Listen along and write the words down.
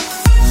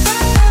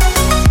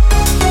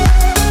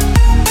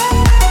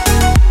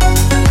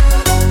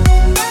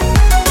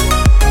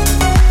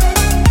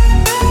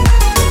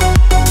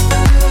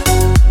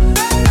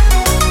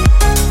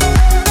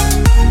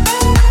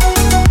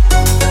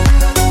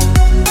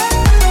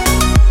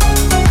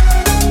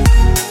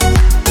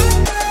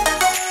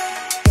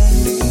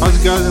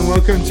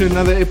welcome to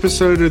another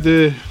episode of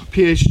the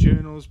PH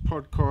Journals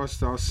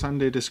podcast, our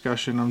Sunday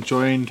discussion. I'm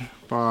joined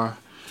by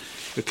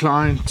a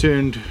client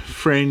turned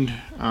friend.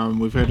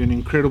 We've had an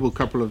incredible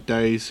couple of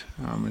days.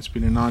 It's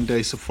been a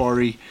 9-day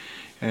safari,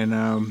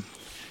 and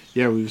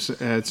we've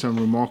had some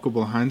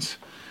remarkable hunts.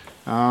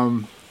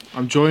 I'm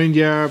joined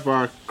here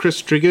by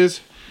Chris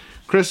Triggers.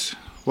 Chris,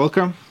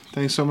 welcome.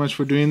 Thanks so much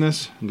for doing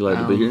this. I'm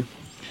glad to be here.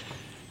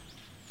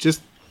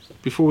 Just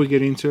before we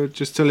get into it,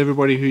 just tell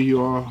everybody who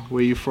you are,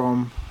 where you're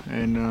from,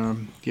 and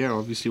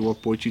obviously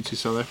what brought you to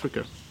South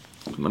Africa.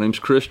 My name's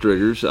Chris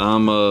Triggers.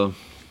 I'm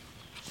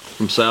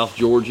from South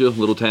Georgia, a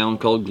little town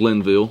called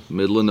Glenville,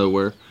 middle of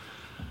nowhere.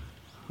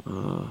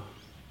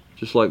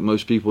 Just like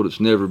most people that's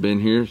never been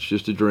here, it's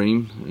just a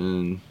dream.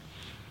 And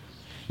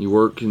you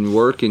work and you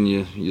work and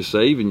you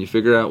save and you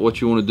figure out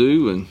what you want to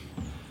do, and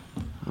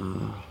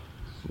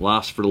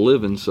life's for the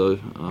living. So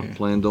I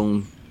planned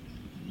on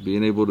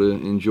being able to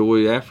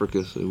enjoy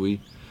Africa. So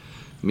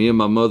me and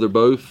my mother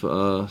both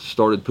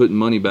started putting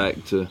money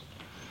back to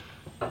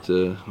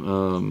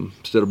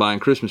instead of buying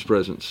Christmas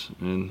presents,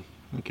 and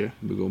we're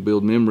gonna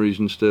build memories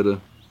instead of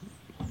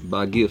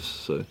buy gifts.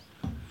 So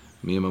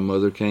me and my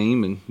mother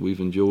came, and we've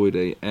enjoyed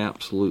a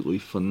absolutely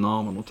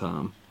phenomenal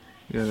time.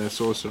 Yeah, that's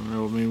awesome. I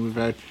mean, we've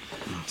had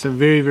some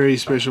very, very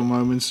special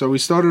moments. So we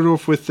started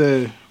off with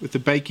the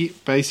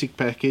basic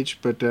package,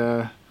 but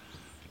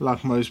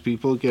like most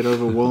people, get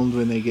overwhelmed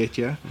when they get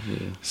here. Yeah.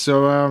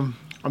 So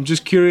I'm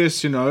just curious,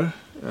 some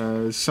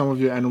of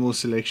your animal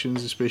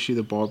selections, especially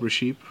the Barbary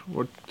sheep.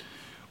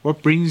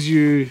 What brings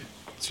you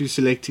to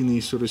selecting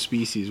these sort of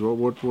species?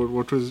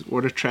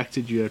 What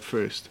attracted you at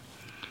first?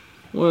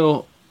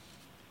 Well,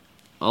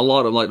 a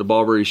lot of like the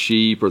Barbary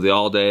sheep or the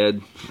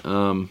Aldad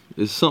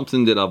is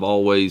something that I've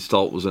always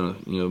thought was a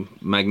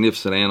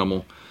magnificent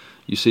animal.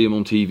 You see them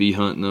on TV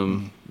hunting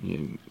them,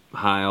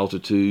 high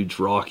altitudes,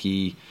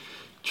 rocky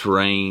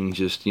terrain,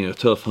 just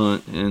tough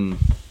hunt, and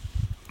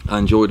I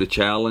enjoy the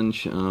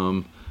challenge.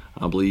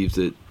 I believe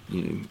that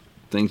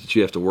things that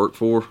you have to work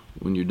for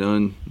when you're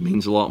done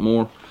means a lot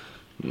more.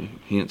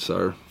 Hence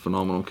our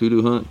phenomenal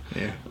kudu hunt.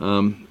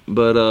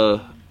 But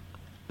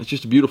it's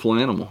just a beautiful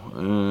animal,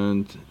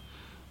 and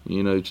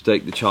to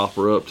take the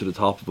chopper up to the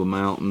top of a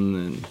mountain,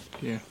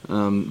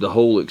 and the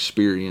whole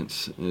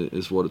experience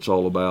is what it's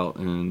all about.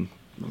 And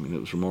I mean, it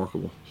was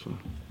remarkable. So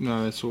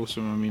no, that's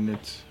awesome. I mean,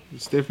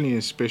 it's definitely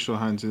a special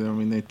hunt. I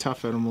mean, they're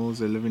tough animals.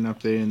 They're living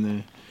up there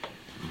in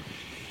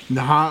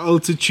the high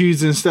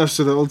altitudes and stuff,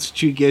 so the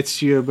altitude gets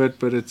to you a bit,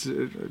 but it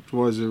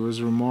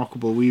was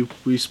remarkable.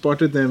 We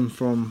spotted them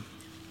from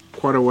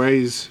quite a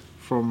ways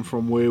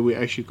from where we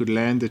actually could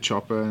land the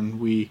chopper, and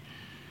we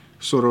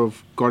sort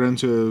of got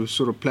into a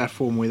sort of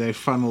platform where they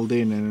funneled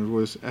in, and it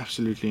was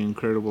absolutely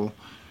incredible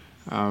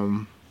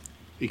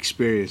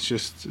experience.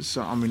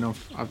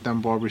 I've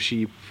done Barbary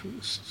sheep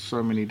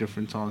so many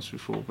different times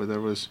before, but that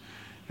was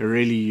a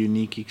really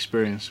unique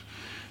experience.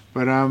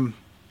 But the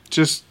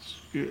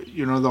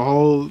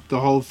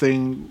whole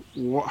thing,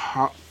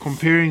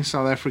 comparing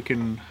South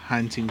African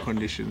hunting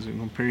conditions and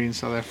comparing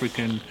South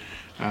African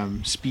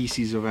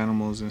species of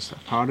animals and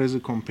stuff, how does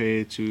it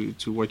compare to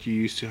what you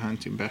used to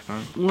hunting back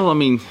home? Well, I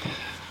mean,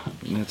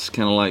 that's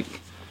kind of like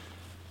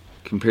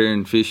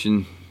comparing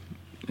fishing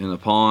in a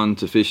pond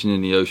to fishing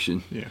in the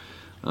ocean.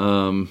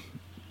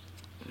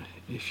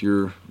 If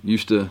you're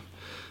used to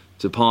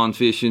pond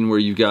fishing where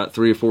you've got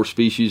 3 or 4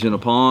 species in a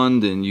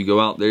pond, and you go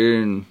out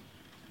there and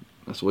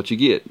that's what you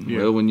get.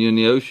 Well, when you're in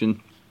the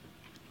ocean,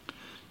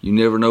 you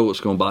never know what's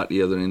going to bite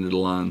the other end of the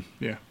line.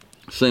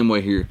 Same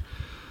way here.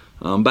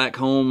 Back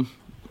home,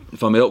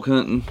 if I'm elk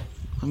hunting,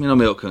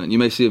 I'm elk hunting. You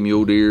may see a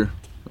mule deer.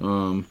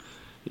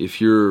 If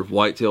you're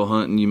whitetail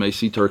hunting, you may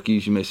see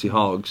turkeys, you may see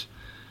hogs.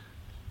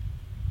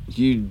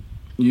 You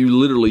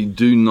literally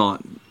do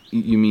not,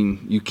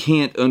 you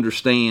can't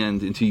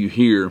understand until you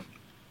hear.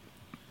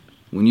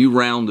 When you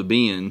round the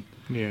bend,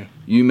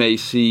 you may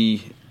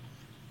see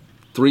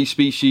 3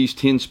 species,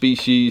 10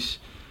 species.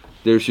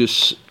 There's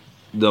just,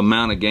 the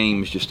amount of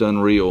game is just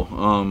unreal.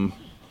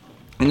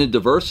 And the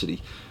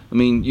diversity. I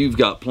mean, you've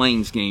got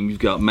plains game, you've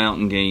got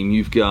mountain game,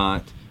 you've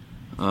got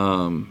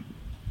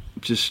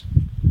just,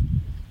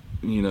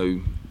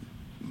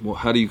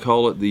 how do you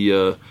call it?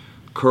 The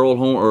curl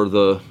horn, or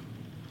the,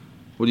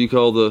 what do you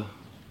call the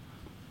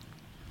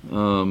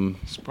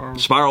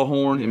spiral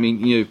horn? I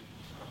mean,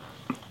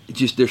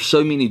 just there's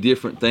so many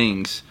different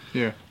things.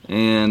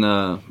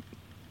 And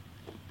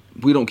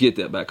we don't get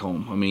that back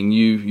home. I mean,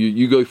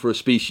 you go for a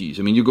species.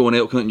 I mean, you're going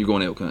elk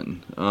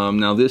hunting,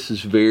 now this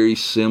is very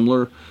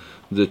similar,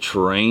 the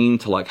terrain,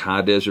 to like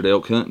high desert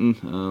elk hunting,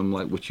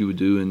 like what you would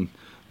do in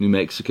New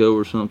Mexico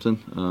or something,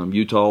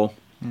 Utah.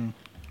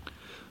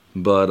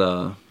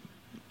 But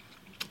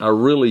I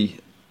really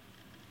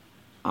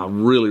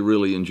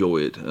enjoy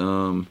it.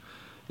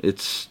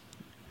 It's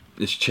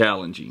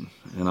challenging,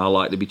 and I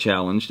like to be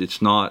challenged.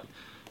 It's not,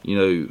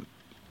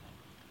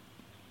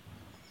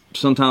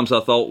 sometimes I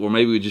thought, well,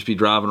 maybe we'd just be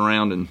driving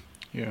around and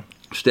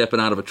stepping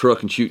out of a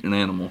truck and shooting an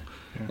animal,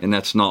 and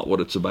that's not what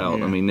it's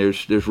about. I mean,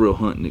 there's real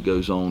hunting that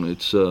goes on.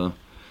 It's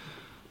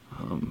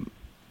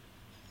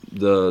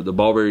the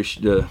Barbary,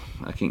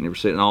 I can't never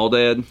say it, an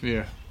Aldad.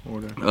 Yeah,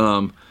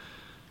 Aldad.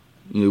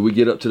 We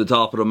get up to the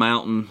top of the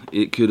mountain.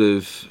 It could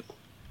have,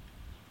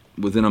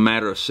 within a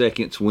matter of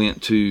seconds,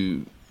 went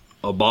to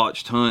a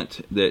botched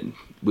hunt that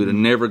we'd have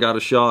never got a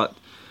shot,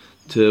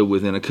 to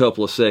within a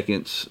couple of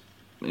seconds,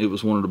 it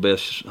was one of the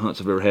best hunts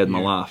I've ever had in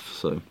my life.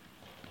 So.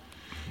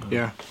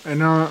 Yeah,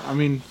 and I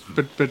mean,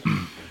 but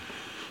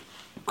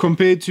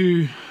compared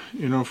to,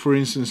 for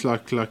instance,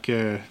 like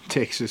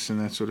Texas and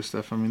that sort of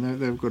stuff. I mean,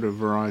 they've got a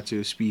variety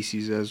of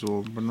species as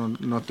well, but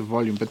not the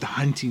volume. But the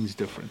hunting's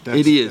different.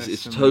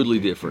 It's totally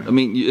different. I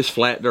mean, it's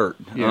flat dirt.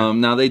 Yeah.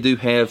 Now they do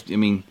have. I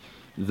mean,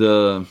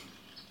 the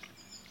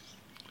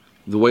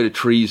way the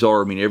trees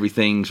are. I mean,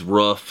 everything's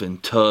rough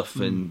and tough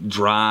and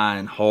dry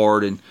and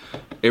hard, and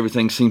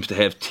everything seems to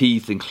have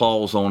teeth and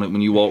claws on it.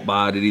 When you walk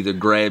by it, it either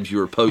grabs you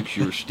or pokes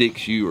you or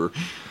sticks you or.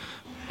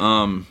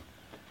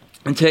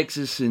 And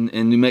Texas and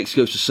New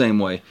Mexico's the same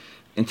way.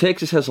 And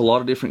Texas has a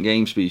lot of different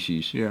game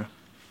species. Yeah.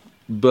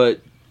 But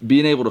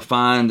being able to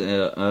find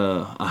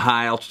a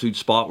high altitude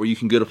spot where you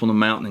can get up on the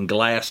mountain and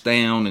glass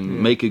down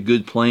and make a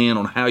good plan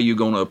on how you're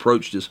going to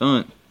approach this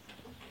hunt,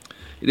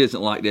 it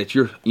isn't like that.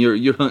 You're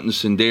hunting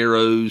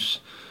senderos,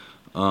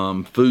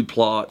 food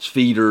plots,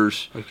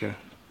 feeders. Okay.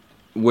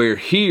 Where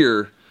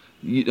here,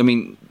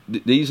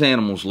 these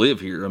animals live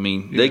here. I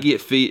mean, they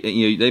get feed.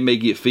 They may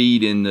get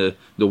feed in the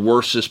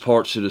worstest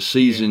parts of the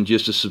season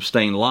just to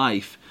sustain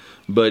life,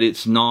 but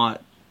it's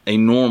not a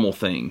normal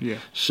thing. Yeah.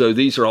 So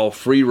these are all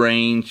free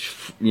range,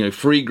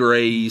 free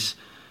graze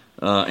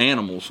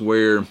animals.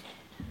 Where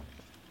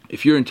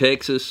if you're in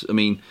Texas, I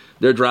mean,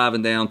 they're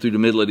driving down through the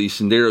middle of these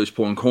senderos,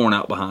 pouring corn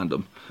out behind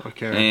them.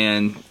 Okay.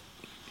 And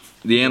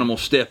the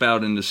animals step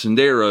out in the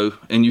sendero,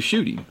 and you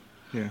shoot him.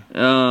 Yeah.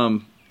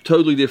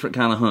 Totally different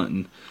kind of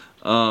hunting.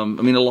 I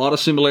mean, a lot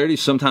of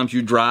similarities. Sometimes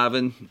you're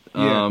driving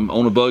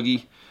on a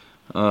buggy,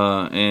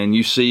 and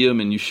you see them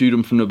and you shoot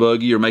them from the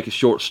buggy or make a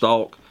short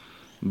stalk.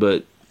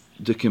 But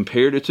to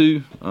compare the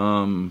two,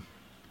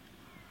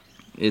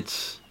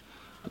 it's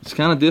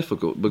kind of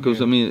difficult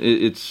because I mean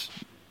it's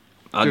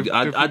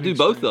I do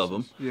both of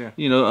them. Yeah.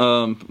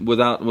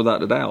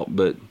 Without a doubt.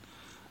 But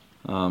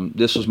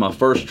this was my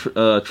first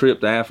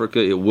trip to Africa.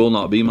 It will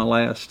not be my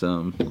last.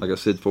 Like I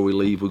said before we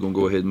leave, we're gonna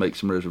go ahead and make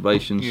some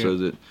reservations so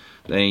that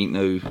there ain't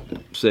no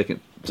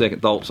second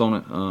thoughts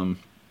on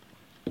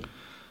it.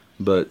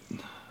 But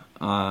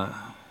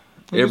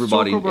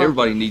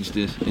everybody needs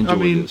to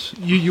enjoy this.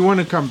 You want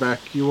to come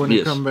back. You want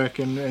to come back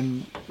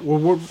and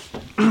what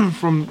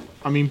from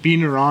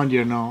being around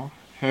here now,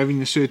 having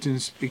the certain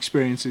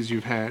experiences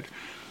you've had.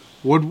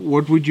 What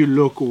would you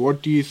look, or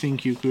what do you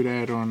think you could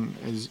add on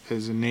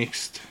as a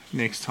next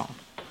time?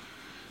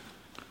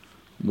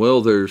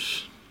 Well,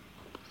 there's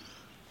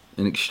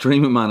an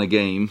extreme amount of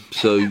game,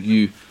 so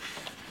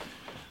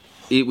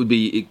it'd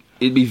be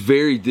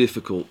very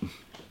difficult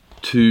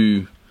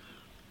to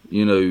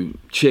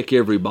check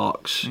every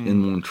box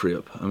in one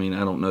trip. I mean, I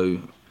don't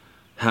know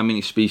how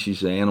many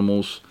species of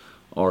animals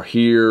are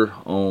here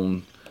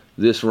on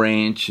this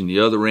ranch and the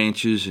other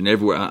ranches and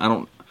everywhere.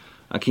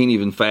 I can't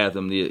even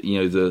fathom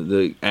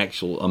the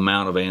actual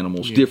amount of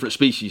animals, different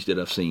species that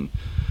I've seen.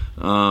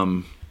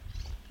 And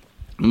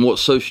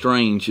what's so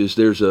strange is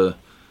there's a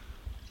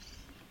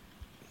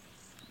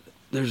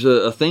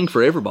thing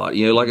for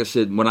everybody. Like I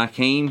said, when I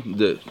came,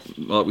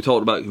 like we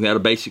talked about, we had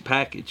a basic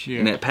package,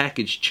 and that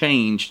package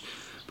changed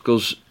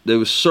because there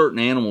was certain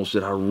animals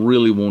that I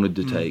really wanted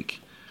to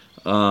take,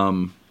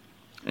 and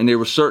there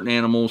were certain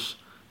animals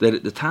that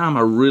at the time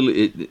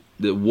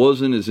that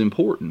wasn't as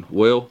important.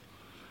 Well,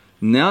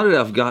 now that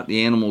I've got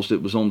the animals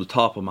that was on the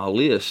top of my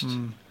list,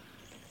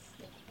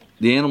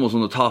 the animals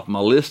on the top of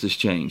my list has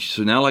changed.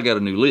 So now I got a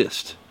new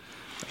list.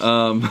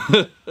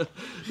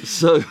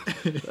 So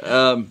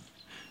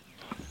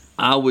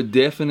I would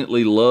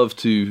definitely love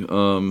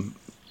to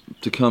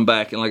come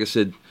back. And like I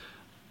said,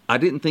 I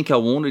didn't think I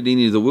wanted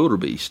any of the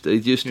wildebeest. They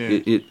just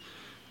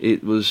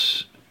it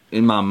was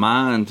in my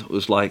mind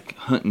was like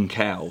hunting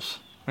cows.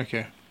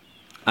 Okay.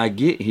 I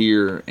get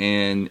here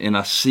and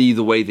I see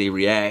the way they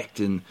react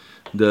and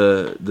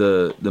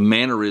the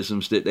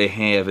mannerisms that they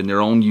have and their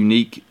own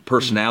unique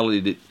personality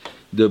that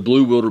the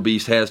blue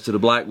wildebeest has to the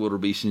black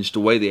wildebeest, and just the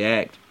way they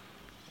act.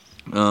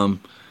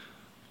 I'm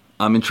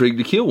intrigued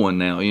to kill one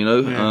now,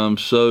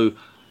 so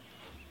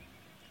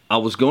I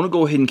was going to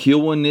go ahead and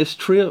kill one this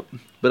trip,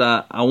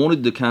 but I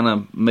wanted to kind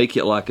of make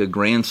it like a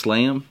grand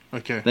slam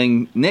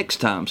thing next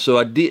time. So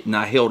I didn't.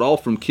 I held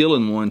off from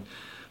killing one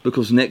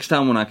because next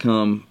time when I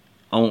come,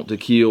 I want to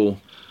kill,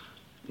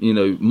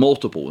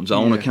 multiple ones. I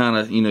want to kind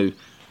of,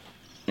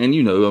 and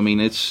I mean,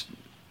 it's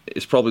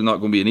probably not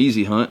going to be an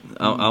easy hunt.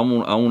 I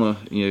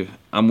want to,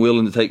 I'm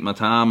willing to take my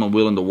time. I'm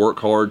willing to work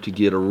hard to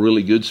get a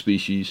really good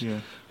species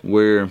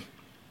where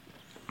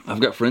I've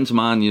got friends of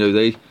mine,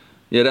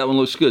 that one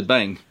looks good,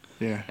 bang.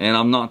 Yeah. And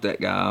I'm not that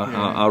guy.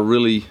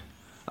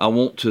 I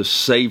want to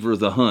savor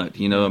the hunt.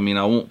 I mean,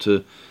 I want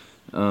to,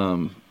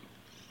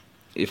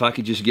 if I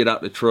could just get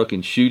out the truck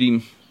and shoot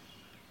him,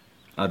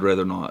 I'd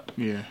rather not.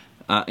 Yeah.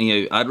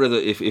 I'd rather,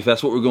 if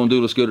that's what we're going to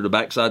do, let's go to the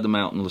backside of the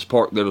mountain. Let's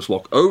park there. Let's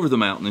walk over the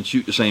mountain and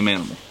shoot the same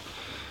animal.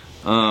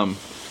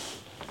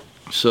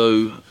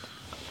 So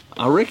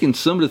I reckon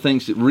some of the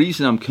things, the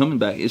reason I'm coming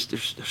back is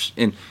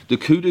and the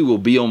kudu will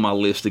be on my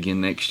list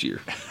again next year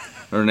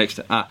or next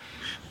time.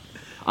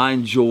 I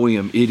enjoy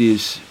them.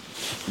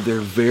 They're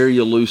very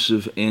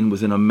elusive, and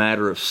within a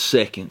matter of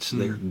seconds,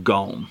 they're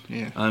gone.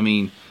 Yeah. I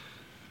mean,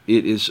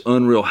 it is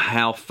unreal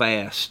how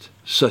fast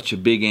such a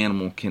big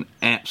animal can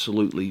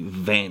absolutely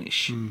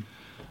vanish.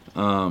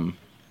 So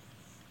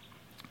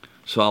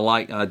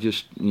I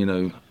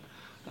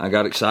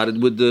got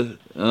excited with the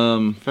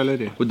fallow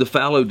deer. With the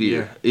fallow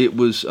deer. Yeah.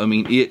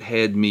 It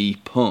had me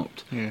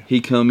pumped. Yeah.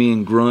 He come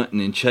in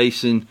grunting and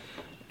chasing,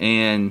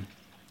 and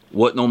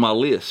wasn't on my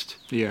list.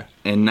 Yeah.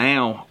 And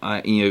now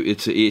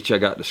it's an itch I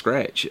got to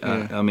scratch.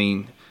 Yeah.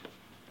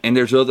 And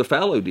there's other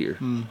fallow deer.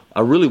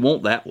 I really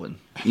want that one.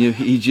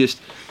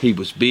 He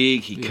was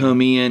big. He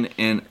come in,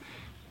 and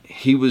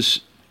he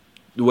was,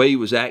 the way he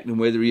was acting,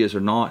 whether he is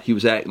or not, he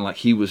was acting like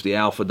he was the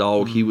alpha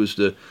dog. He was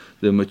the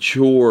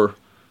mature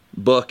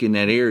buck in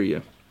that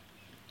area.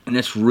 And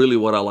that's really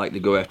what I like to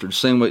go after. The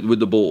same way with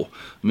the bull.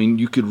 I mean,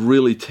 you could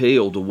really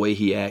tell the way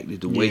he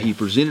acted, the way he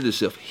presented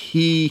himself.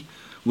 He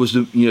was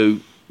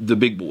the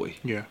big boy.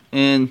 Yeah.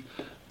 And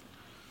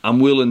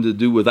I'm willing to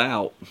do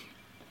without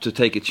to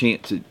take a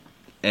chance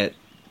at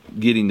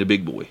getting the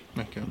big boy.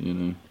 Okay.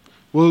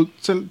 Well,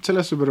 tell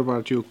us a bit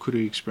about your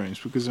kudu experience,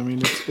 because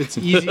it's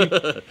easy.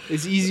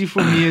 It's easy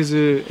for me as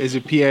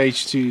a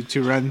PH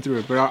to run through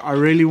it, but I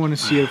really want to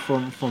see it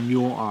from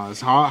your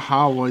eyes.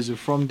 How was it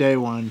from day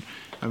one?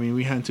 I mean,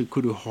 we hunted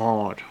kudu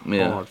hard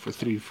for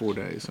 3-4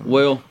 days.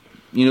 Well,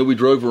 we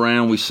drove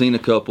around. We seen a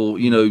couple.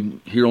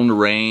 Here on the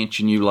ranch,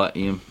 and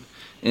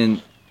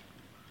and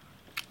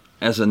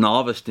as a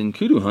novice in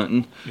kudu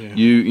hunting,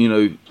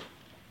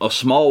 a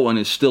small one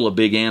is still a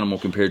big animal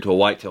compared to a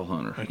whitetail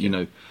hunter.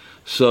 Okay.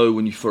 So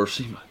when you first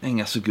see him, dang,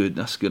 that's a good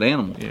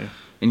animal. Yeah.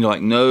 And you're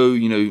like, no,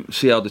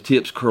 see how the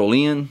tips curl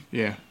in.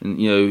 Yeah. And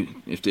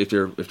if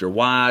they're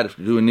wide, if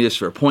they're doing this,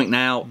 if they're pointing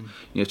out,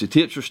 if the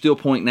tips are still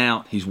pointing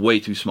out, he's way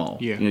too small.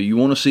 Yeah. You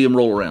want to see him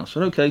roll around.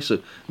 So okay, so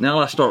now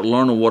I start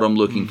learning what I'm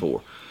looking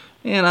for,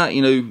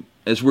 and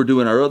as we're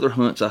doing our other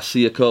hunts, I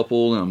see a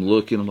couple and I'm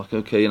looking. I'm like,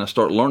 okay, and I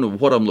start learning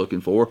what I'm looking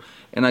for,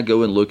 and I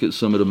go and look at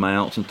some of the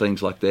mounts and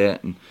things like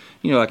that. And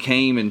I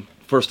came, and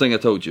first thing I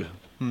told you,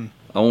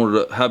 I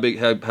wanted how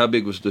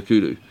big was the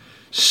kudu?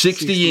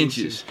 60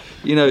 inches.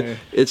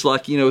 It's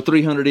like a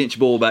 300-inch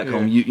bull back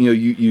home.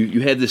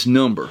 You had this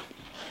number,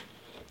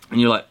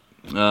 and you're like,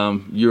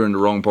 you're in the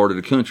wrong part of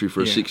the country for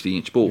a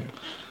 60-inch bull. Yeah.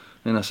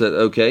 And I said,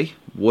 okay,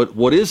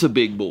 what is a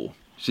big bull?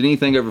 She said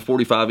anything over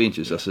 45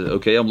 inches. I said,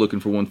 okay, I'm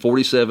looking for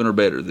 147 or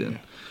better then.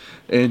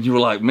 Yeah. And you were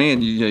like,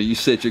 man, you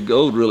set your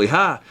goal really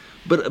high.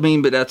 But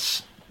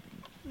that's,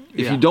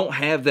 if you don't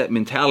have that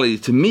mentality,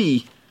 to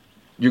me,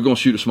 you're going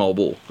to shoot a small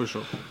bull. For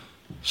sure.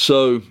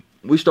 So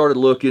we started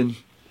looking,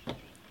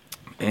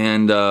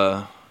 and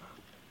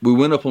we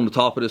went up on the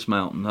top of this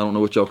mountain. I don't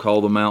know what y'all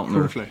call the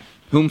mountain.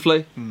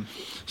 Hoomfle.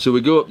 So we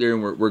go up there,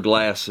 and we're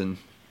glassing,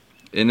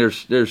 and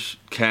there's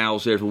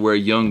cows everywhere,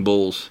 young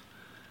bulls.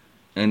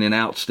 And then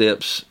out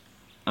steps,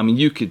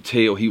 you could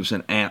tell he was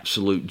an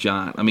absolute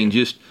giant.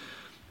 Just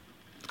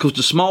because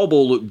the small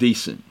bull looked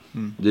decent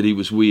that he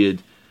was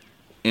with,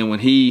 and when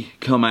he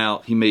come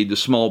out, he made the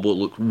small bull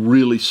look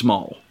really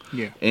small.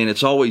 Yeah. And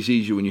it's always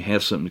easier when you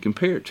have something to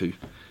compare it to,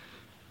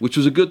 which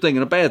was a good thing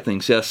and a bad thing.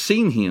 See, I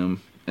seen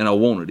him and I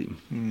wanted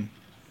him.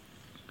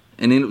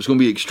 And then it was going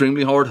to be an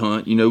extremely hard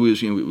hunt. We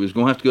was going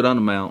to have to go down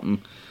the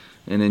mountain.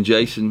 And then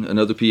Jason,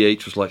 another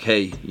PH, was like,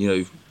 hey,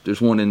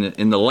 there's one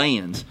in the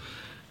lands.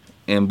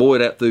 And boy,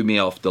 that threw me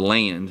off, the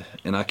land.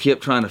 And I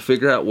kept trying to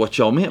figure out what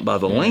y'all meant by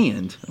the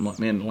land. I'm like,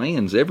 man, the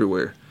land's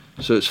everywhere.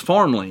 So it's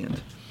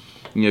farmland,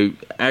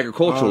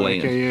 agricultural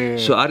land. Okay, yeah.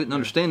 So I didn't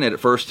understand that at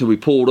first till we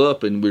pulled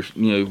up and we're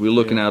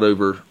looking out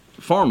over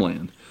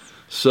farmland.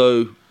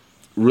 So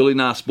really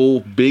nice bull,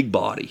 big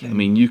body.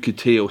 You could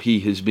tell he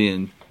has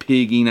been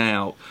pigging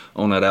out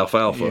on that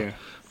alfalfa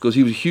because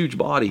he was a huge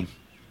body.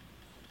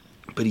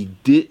 But he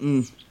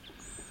didn't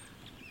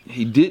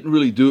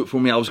really do it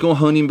for me. I was going to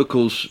hunt him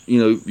because,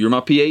 you're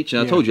my PH,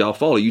 and I told you, I'll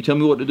follow. You tell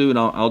me what to do, and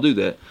I'll do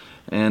that.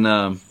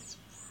 And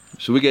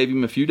so we gave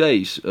him a few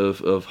days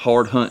of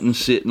hard hunting,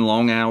 sitting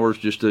long hours,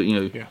 just to,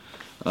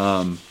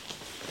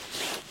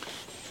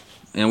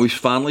 and we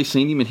finally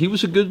seen him, and he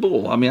was a good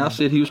bull. I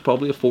said he was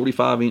probably a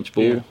 45-inch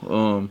bull.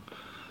 Yeah.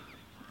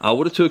 I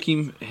would have took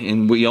him,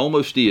 and we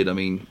almost did.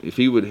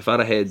 If I'd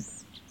have had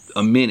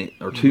a minute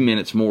or 2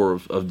 minutes more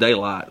of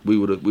daylight, we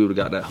would have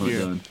got that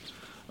hunt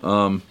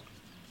done.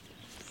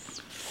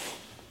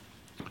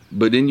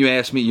 But then you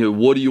asked me,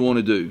 what do you want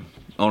to do?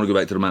 I want to go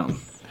back to the mountain.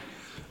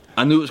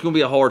 I knew it was going to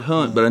be a hard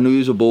hunt, but I knew he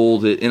was a bull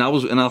that, and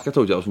like I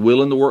told you, I was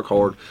willing to work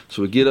hard.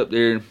 So we get up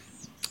there,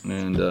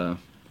 and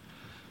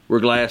we're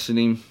glassing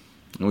him,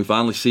 and we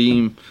finally see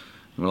him,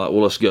 and we're like,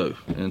 well, let's go.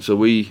 And so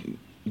we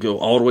go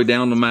all the way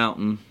down the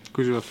mountain,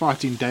 Because you were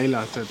fighting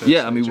daylight at that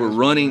Yeah, I mean, we're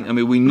running. I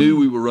mean, we knew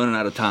we were running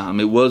out of time.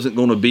 It wasn't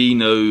going to be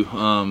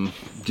no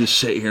just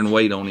sit here and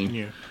wait on him.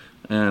 Yeah.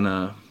 And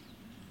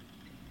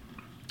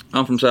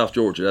I'm from South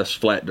Georgia. That's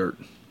flat dirt.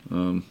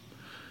 You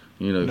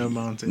know, No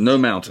mountains. No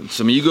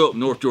mountains. I mean, you go up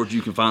North Georgia,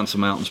 you can find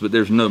some mountains, but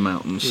there's no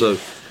mountains. Yeah.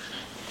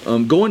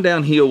 So going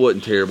downhill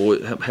wasn't terrible.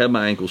 It had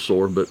my ankles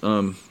sore, but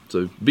so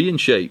be in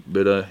shape.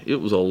 But it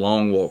was a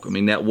long walk. I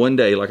mean, that one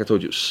day, like I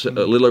told you, it was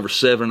a little over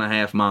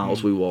 7.5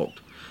 miles we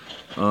walked.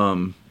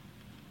 And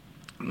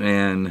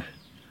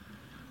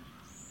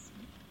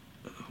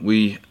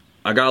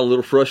I got a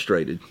little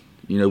frustrated.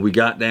 You know, we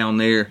got down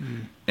there,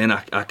 and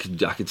I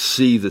could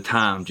see the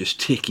time just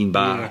ticking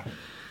by. Yeah.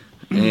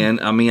 And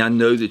I mean, I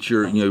know that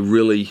you're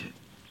really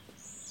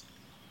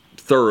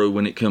thorough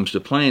when it comes to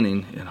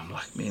planning, and I'm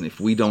like, man, if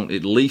we don't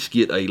at least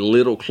get a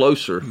little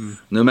closer,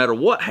 no matter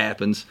what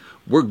happens,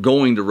 we're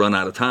going to run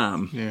out of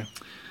time. Yeah.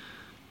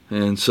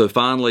 And so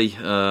finally,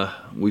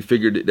 we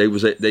figured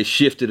that they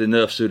shifted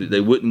enough so that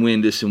they wouldn't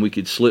wind us, and we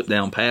could slip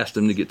down past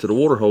them to get to the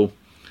water hole.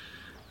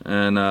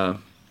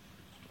 And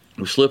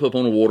we slip up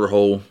on the water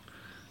hole,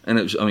 and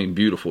it was, I mean,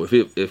 beautiful.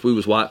 If we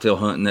was whitetail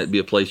hunting, that'd be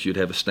a place you'd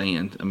have a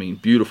stand. I mean,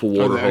 beautiful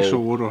water hole.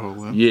 Actual water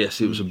hole. Huh?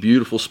 Yes, it was a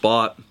beautiful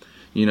spot.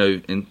 You know,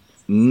 and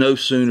no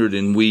sooner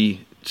than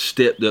we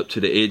stepped up to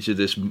the edge of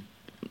this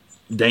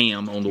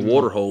dam on the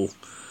water hole,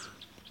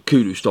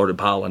 kudu started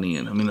piling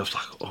in. I mean, I was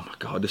like, oh my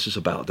God, this is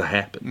about to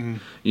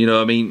happen. You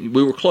know, I mean,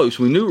 we were close.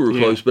 We knew we were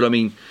close, but I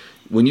mean,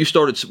 when we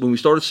started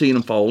seeing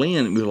them fall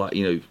in, we were like,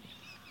 you know,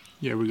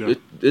 yeah, we got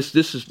this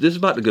is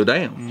about to go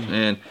down.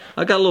 And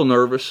I got a little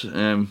nervous,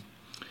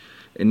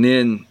 and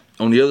then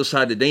on the other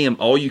side of the dam,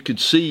 all you could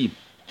see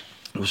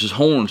was his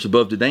horns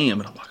above the dam,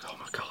 and I'm like, oh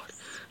my God,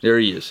 there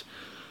he is.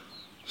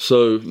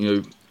 So, you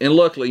know, and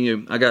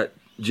luckily, I got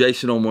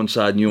Jason on one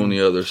side and you on the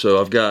other, so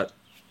I've got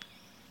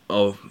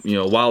a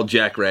wild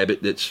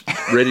jackrabbit that's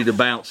ready to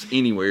bounce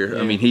anywhere.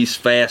 Yeah. I mean, he's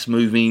fast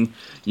moving,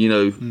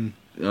 really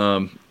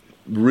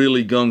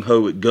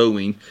gung-ho at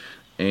going,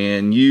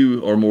 and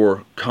you are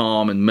more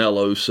calm and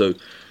mellow, so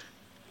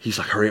he's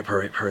like, hurry up,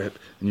 and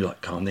you're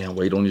like, calm down,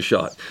 wait on your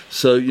shot.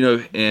 So,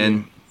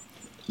 and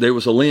there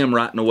was a limb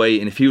right in the way,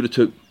 and if he would have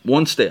took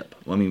one step,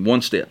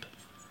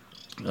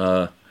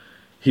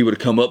 he would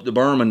have come up the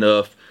berm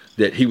enough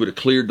that he would have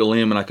cleared the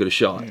limb and I could have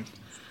shot.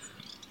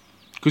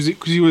 Because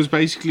he was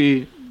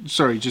basically,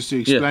 sorry, just to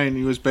explain,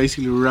 he was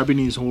basically rubbing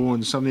his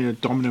horns, something a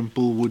dominant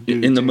bull would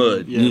do. In the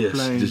mud, yes,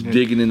 just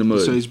digging in the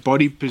mud. So his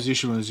body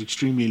position was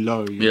extremely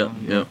low. Yeah.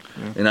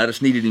 And I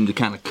just needed him to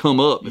kind of come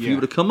up. If he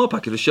would have come up,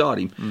 I could have shot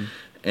him.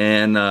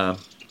 And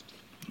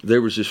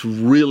there was this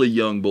really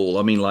young bull,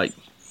 I mean like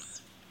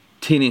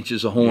 10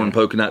 inches of horn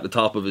poking out the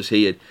top of his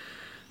head.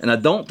 And I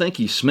don't think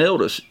he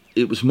smelled us.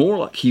 It was more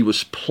like he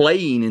was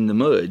playing in the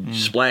mud,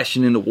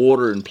 splashing in the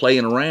water and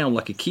playing around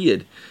like a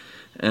kid.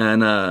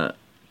 And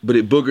but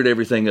it boogered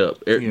everything up.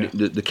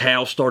 The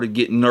cows started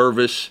getting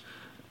nervous,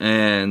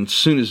 and as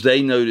soon as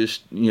they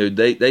noticed,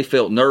 they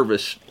felt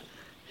nervous,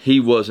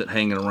 he wasn't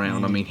hanging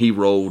around. I mean, he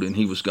rolled and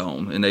he was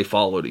gone, and they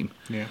followed him.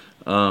 Yeah.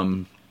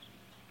 And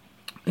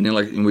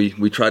then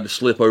we tried to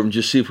slip over and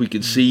just see if we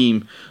could see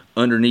him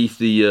underneath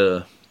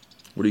the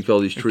what do you call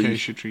these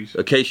trees?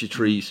 Acacia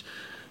trees.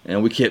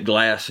 And we kept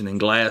glassing,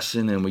 and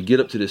we get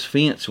up to this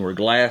fence, and we're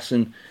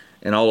glassing,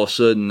 and all of a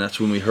sudden, that's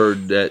when we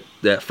heard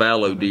that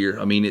fallow deer.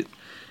 I mean,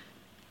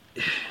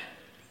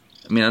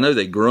 I know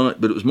they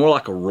grunt, but it was more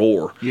like a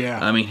roar. Yeah.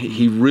 I mean,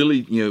 he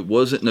really, it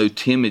wasn't no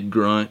timid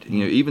grunt.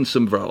 Even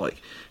some of our,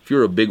 if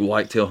you're a big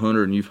whitetail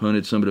hunter and you've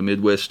hunted some of the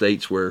Midwest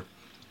states where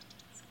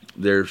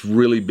there's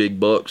really big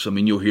bucks, I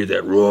mean, you'll hear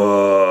that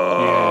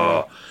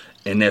roar,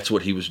 and that's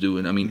what he was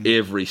doing. I mean,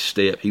 every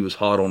step, he was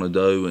hot on a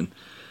doe,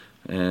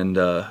 and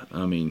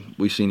I mean,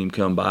 we seen him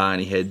come by,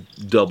 and he had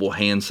double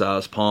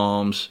hand-sized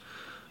palms.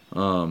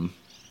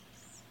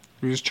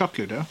 He was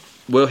chocolate, huh?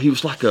 Well, he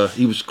was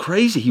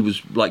crazy. He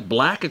was like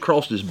black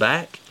across his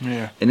back.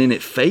 Yeah. And then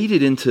it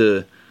faded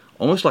into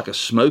almost like a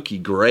smoky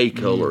gray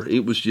color.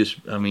 It was just,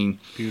 I mean,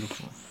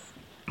 beautiful.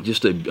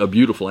 Just a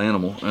beautiful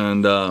animal.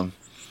 And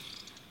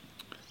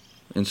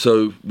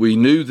so we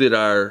knew that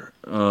our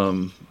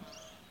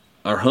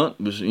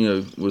hunt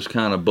was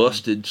kind of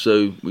busted.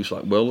 So we was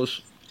like, well,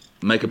 let's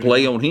make a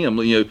play on him.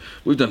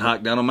 We've done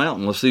hiked down a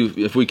mountain. Let's see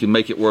if we can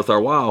make it worth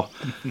our while.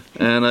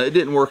 And it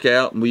didn't work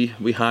out. And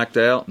we hiked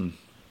out,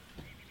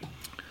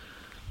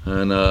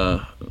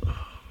 and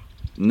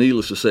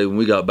needless to say, when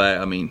we got back,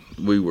 I mean,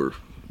 we were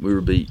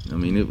beat. I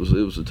mean, it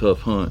was a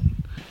tough hunt.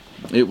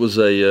 It was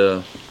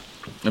a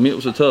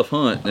tough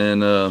hunt.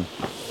 And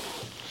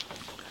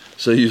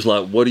so he was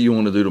like, "What do you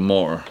want to do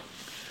tomorrow?"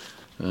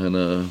 And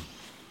I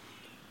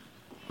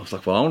was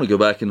like, "Well, I want to go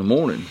back in the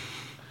morning."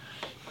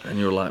 And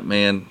you're like,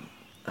 "Man,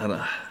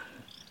 I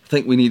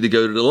think we need to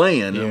go to the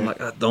land." Yeah. I'm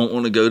like, "I don't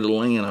want to go to the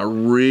land. I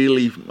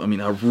really,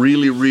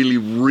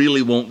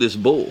 really want this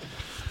bull."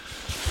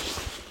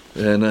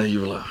 And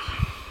you were like,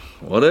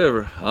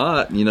 "Whatever. All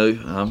right,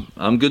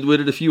 I'm good with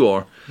it if you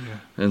are." Yeah.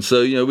 And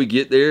so we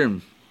get there,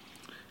 and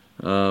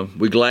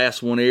We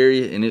glassed one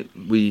area, and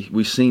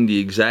we seen the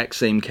exact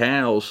same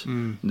cows,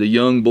 the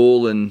young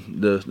bull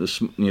and the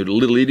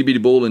little itty bitty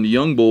bull and the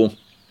young bull,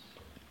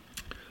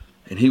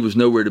 and he was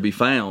nowhere to be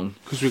found.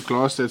 Because we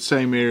glassed that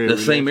same area. That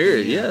same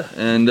area, yeah.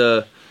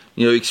 And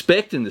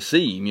expecting to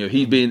see him,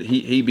 he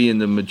being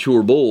the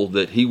mature bull,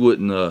 that he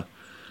wouldn't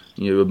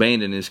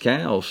abandon his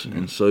cows,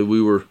 and so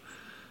we were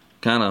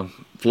kind of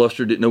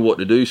flustered, didn't know what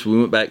to do. So we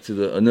went back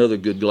to another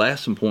good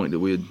glassing point that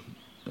we had.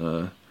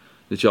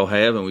 That y'all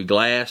have, and we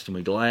glassed, and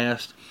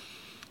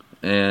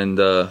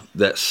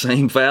that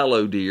same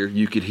fallow deer,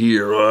 you could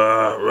hear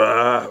rah,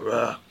 rah,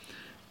 rah.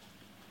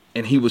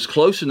 And he was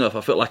close enough,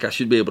 I felt like I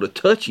should be able to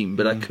touch him,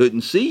 but I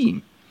couldn't see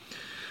him.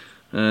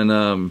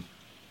 And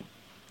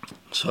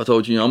so I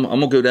told you, I'm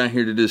gonna go down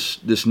here to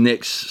this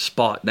next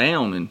spot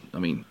down, and I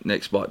mean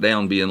next spot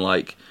down being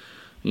like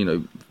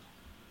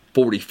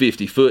 40,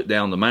 50 foot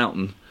down the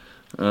mountain.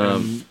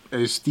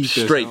 As steep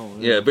straight, as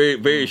yeah, very,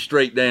 very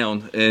straight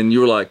down, and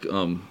you were like,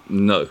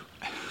 no.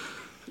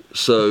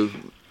 So,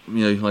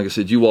 like I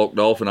said, you walked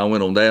off, and I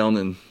went on down,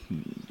 and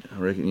I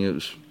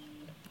reckon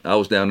I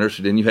was down there,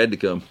 so then you had to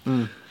come.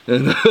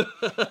 And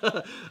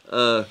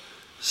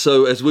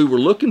so as we were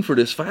looking for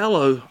this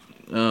fallow,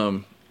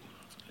 and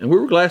we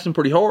were glassing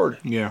pretty hard.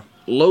 Yeah.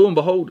 Lo and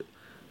behold,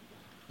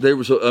 there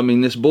was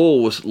this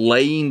bull was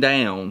laying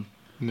down.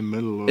 In the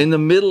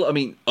middle,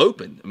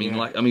 open.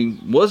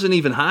 Wasn't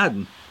even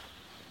hiding.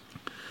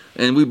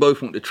 And we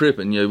both went to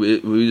tripping.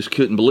 We just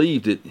couldn't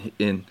believe it.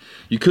 And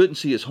you couldn't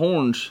see his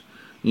horns,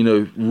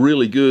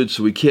 really good.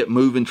 So we kept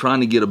moving, trying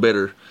to get a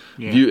better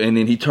view. And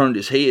then he turned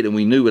his head, and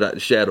we knew without the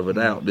shadow of a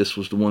doubt this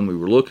was the one we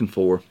were looking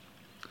for.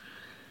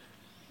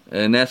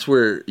 And that's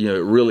where, it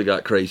really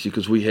got crazy,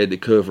 because we had to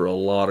cover a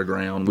lot of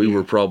ground. We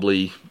were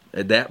probably,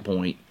 at that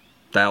point,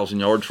 1,000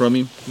 yards from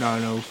him.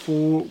 No,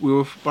 we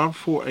were about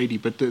 480,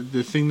 but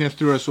the thing that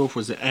threw us off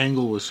was the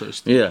angle was so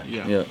steep.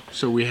 Yeah.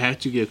 So we had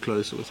to get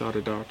closer, without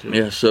a doubt.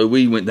 Yeah, so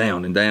we went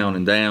down and down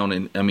and down,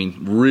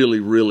 and really,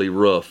 really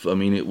rough.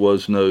 It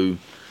was no,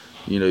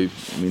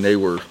 they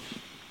were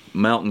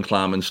mountain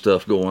climbing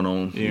stuff going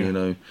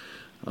on,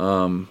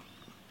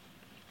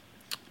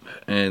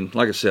 and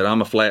like I said,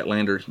 I'm a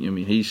flatlander.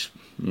 He's,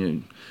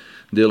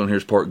 Dylan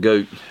here's part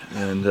goat,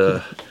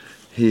 and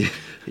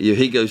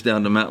he goes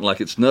down the mountain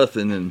like it's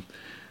nothing,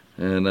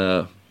 and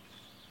so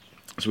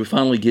we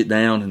finally get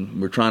down,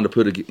 and we're trying to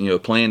put a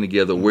plan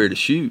together where to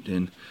shoot,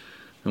 and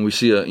we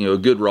see a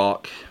good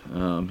rock.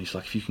 He's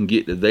like, if you can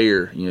get to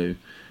there,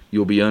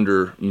 you'll be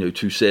under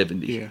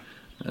 270. Yeah.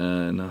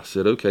 And I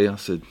said, okay. I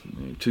said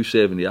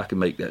 270, I can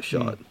make that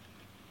shot.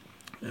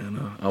 And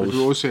we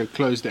also had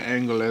closed the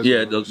angle as well.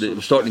 Yeah, it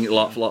was starting to get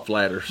a lot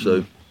flatter.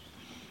 So,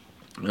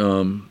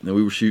 and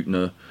we were shooting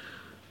a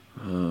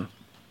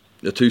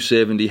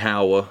 270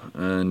 Howa,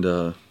 and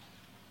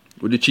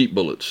with the cheap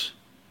bullets.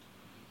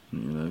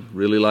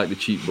 Really like the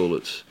cheap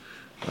bullets.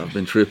 I've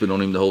been tripping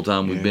on him the whole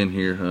time we've been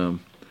here.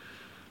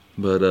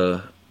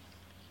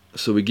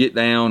 So we get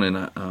down,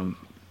 and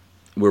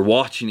we're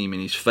watching him,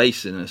 and he's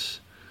facing us.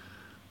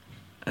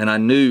 And I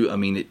knew,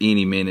 at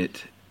any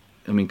minute,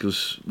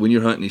 because when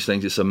you're hunting these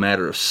things, it's a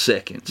matter of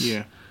seconds.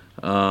 Yeah.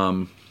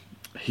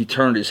 He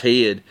turned his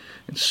head,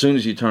 and as soon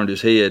as he turned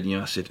his head,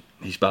 I said,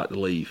 he's about to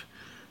leave.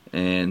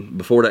 And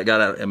before that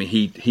got out,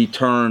 he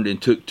turned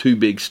and took 2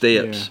 big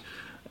steps,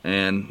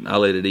 and I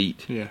let it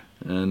eat. Yeah.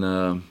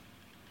 And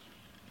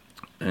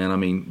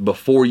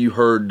before you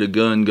heard the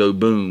gun go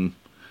boom,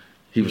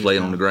 he was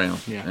laying on the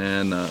ground. Yeah.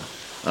 And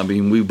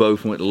we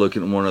both went to look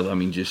at one another.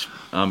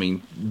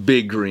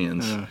 Big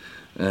grins.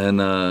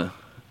 And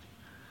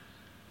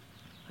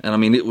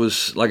it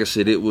was, like I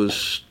said, it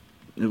was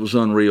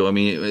unreal.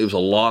 It was a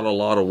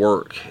lot of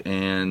work,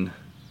 and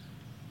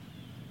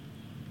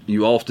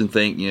you often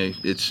think,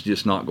 it's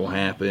just not going to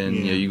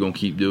happen. You're going to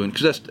keep doing it.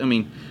 Because that's,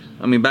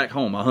 back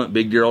home, I hunt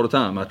big deer all the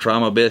time. I try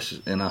my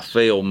best, and I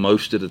fail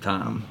most of the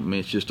time.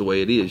 It's just the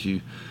way it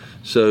is.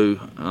 So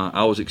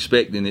I was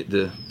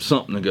expecting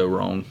something to go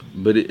wrong,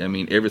 but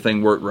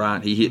everything worked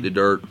right. He hit the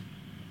dirt.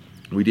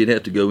 We did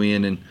have to go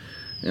in,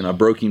 and I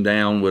broke him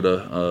down with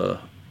a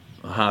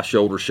high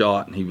shoulder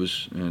shot,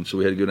 and so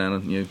we had to go down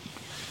and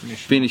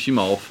finish him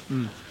off.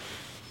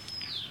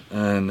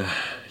 And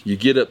you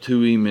get up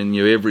to him, and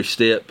every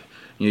step,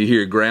 you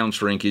hear ground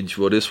shrinkage.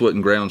 Well, this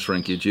wasn't ground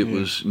shrinkage. It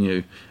was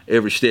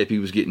every step he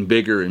was getting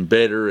bigger and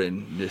better,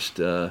 and just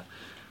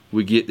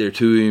we get there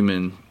to him,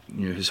 and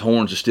his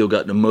horns have still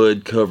got the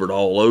mud covered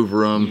all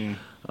over him.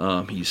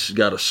 He's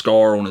got a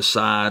scar on his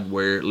side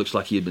where it looks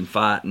like he had been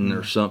fighting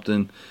or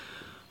something.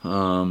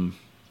 It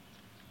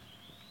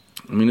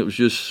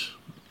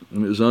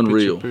was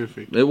unreal.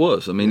 Perfect. It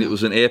was. It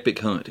was an epic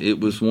hunt. It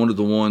was one of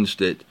the ones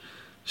that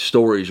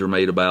stories are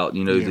made about,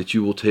 that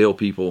you will tell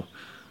people.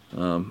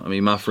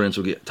 My friends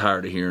will get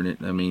tired of hearing it.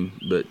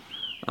 But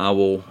I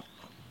will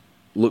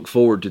look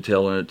forward to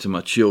telling it to my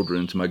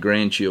children, to my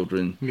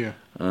grandchildren,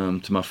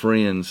 to my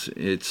friends.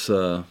 It's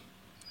the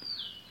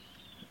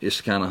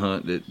kind of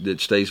hunt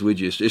that stays with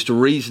you. It's the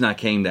reason I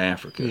came to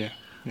Africa.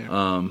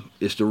 Yeah.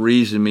 It's the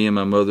reason me and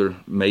my mother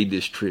made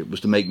this trip,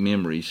 was to make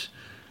memories.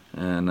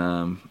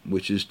 and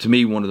which is to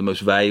me one of the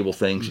most valuable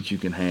things that you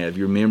can have.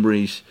 Your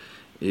memories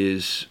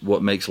is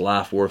what makes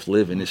life worth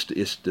living.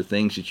 It's the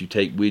things that you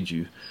take with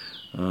you.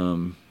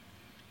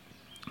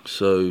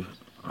 So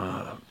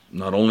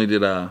not only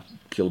did I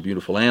kill a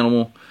beautiful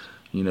animal,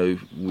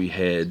 we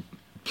had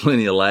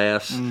plenty of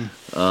laughs.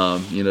 I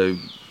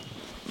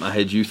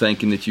had you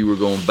thinking that you were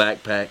going to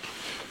backpack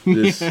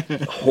this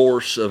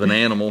horse of an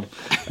animal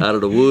out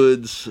of the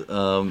woods.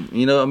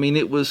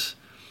 It was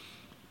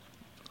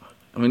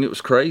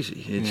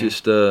crazy. It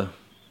just, and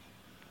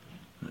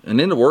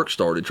then the work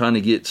started trying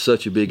to get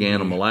such a big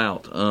animal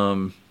out.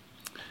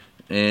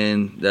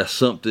 And that's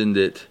something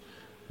that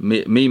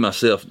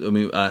myself,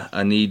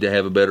 I need to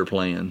have a better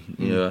plan.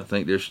 I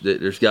think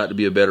there's got to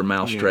be a better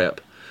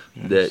mousetrap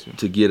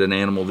to get an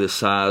animal this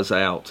size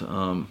out.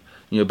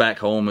 Back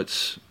home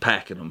it's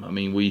packing them.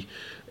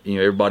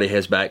 Everybody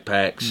has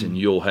backpacks, and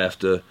you'll have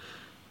to,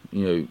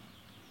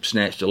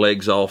 snatch the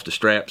legs off, the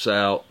straps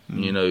out,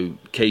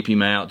 cape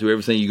him out, do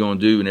everything you're going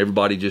to do, and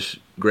everybody just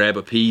grab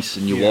a piece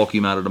and you walk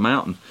him out of the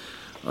mountain,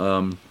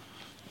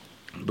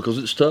 because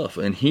it's tough.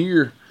 And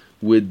here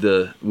with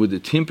the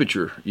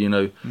temperature,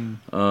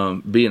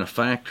 being a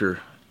factor,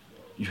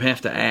 you have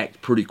to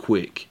act pretty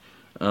quick.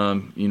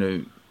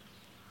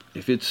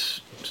 If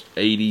it's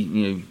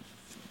 80,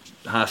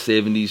 high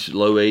 70s,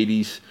 low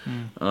 80s,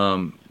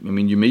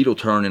 your meat will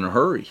turn in a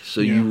hurry.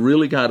 So you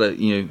really got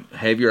to,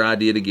 have your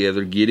idea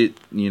together, get it,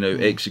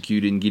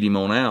 executed, and get him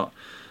on out,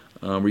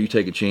 where you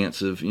take a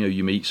chance of,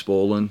 your meat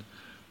spoiling.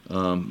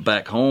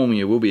 Back home,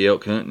 we'll be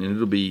elk hunting, and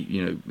it'll be,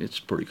 it's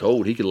pretty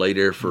cold. He could lay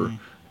there for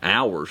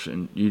hours,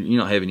 and you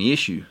don't have any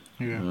issue.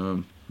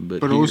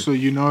 But here, also,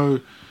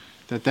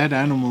 that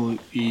animal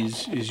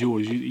is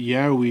yours.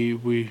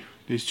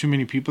 There's too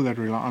many people that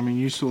rely.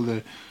 You saw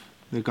the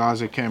guys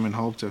that came and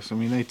helped us.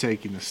 They're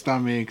taking the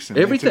stomachs and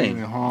everything, they're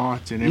taking the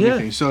hearts and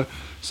everything. So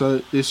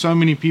there's so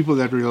many people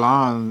that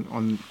rely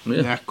on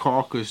that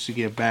carcass to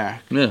get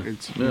back.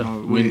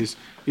 Whereas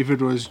if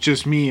it was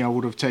just me, I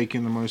would have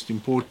taken the most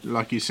important,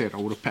 like you said, I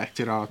would have packed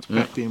it out,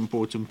 packed the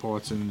important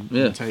parts and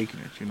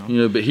taken it.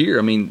 But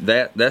here,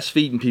 that's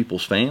feeding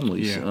people's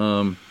families.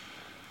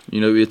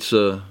 It's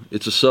a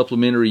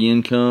supplementary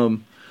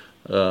income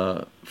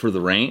for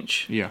the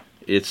ranch.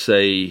 It's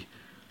a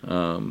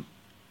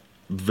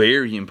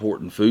very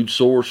important food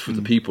source for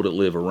the people that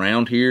live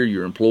around here,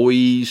 your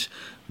employees,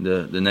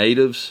 the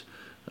natives.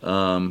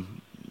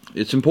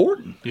 It's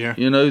important,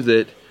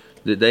 that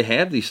they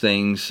have these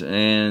things,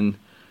 and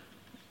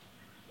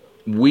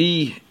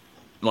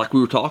like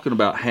we were talking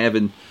about,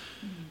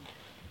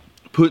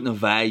 putting a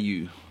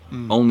value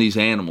on these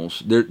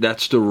animals.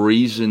 That's the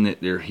reason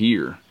that they're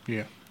here.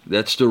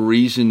 That's the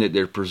reason that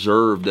they're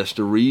preserved. That's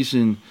the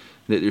reason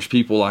that there's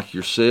people like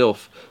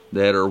yourself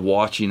that are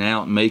watching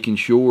out and making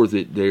sure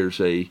that there's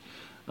a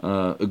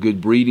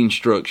good breeding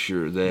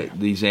structure, that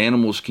these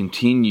animals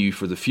continue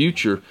for the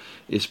future.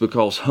 It's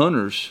because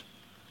hunters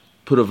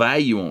put a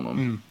value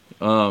on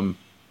them.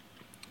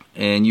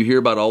 And you hear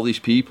about all these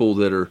people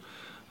that are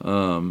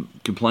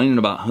complaining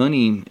about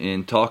hunting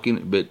and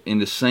talking, but in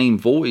the same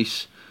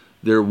voice,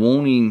 they're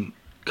wanting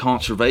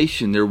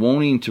conservation. They're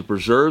wanting to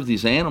preserve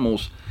these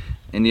animals,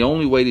 and the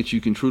only way that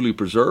you can truly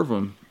preserve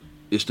them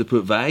is to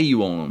put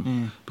value on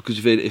them,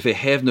 because if they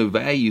have no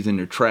value, then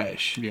they're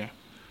trash.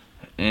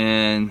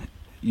 And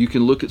you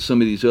can look at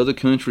some of these other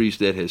countries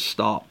that has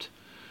stopped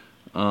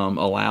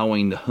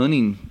allowing the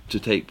hunting to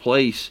take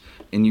place,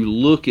 and you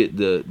look at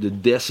the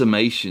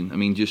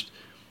decimation. Just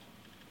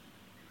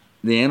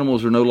the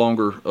animals are no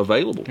longer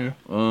available.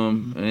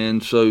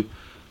 And so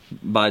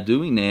by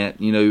doing that,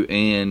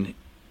 and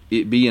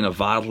it being a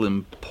vital,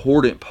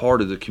 important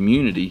part of the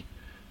community,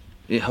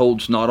 it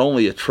holds not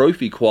only a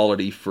trophy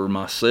quality for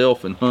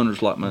myself and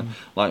hunters like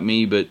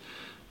me, but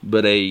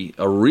a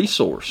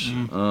resource.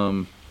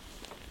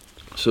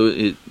 So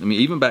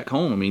even back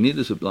home, it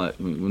is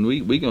when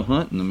we go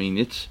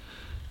hunting.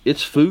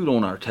 It's food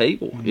on our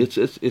table.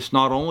 It's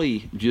not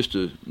only just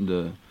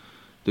the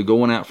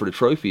going out for the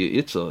trophy.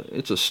 It's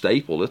a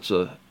staple. It's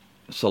a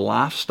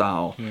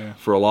lifestyle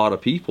for a lot of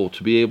people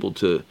to be able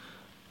to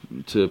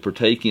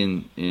partake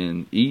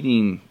in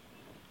eating.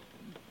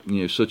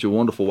 Such a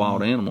wonderful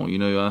wild animal.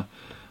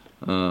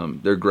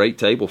 They're great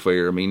table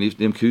fare.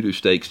 Them kudu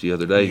steaks the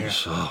other day.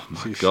 Oh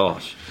my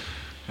gosh.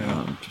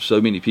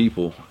 So many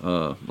people,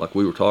 like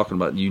we were talking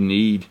about,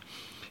 we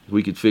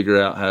could figure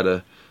out how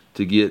to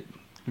get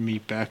the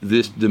meat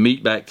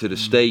back to the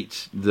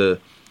States. The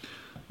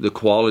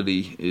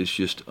quality is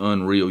just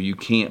unreal. You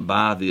can't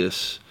buy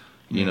this,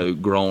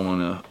 grown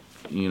on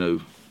in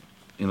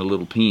a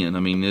little pen.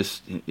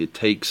 It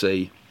takes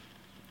a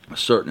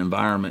certain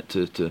environment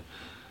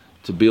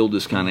to build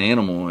this kind of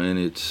animal, and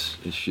it's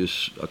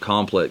just a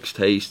complex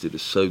taste. It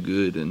is so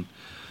good, and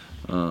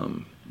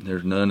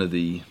there's none of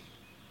the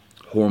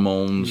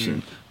hormones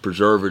and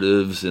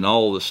preservatives and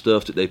all the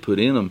stuff that they put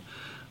in them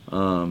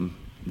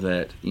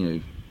that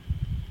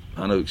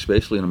I know,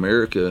 especially in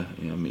America,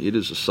 it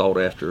is a sought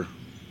after.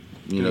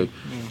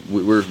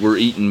 We're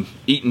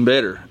eating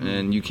better,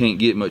 and you can't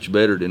get much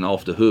better than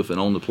off the hoof and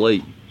on the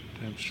plate.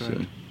 That's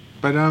right.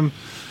 But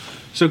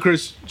so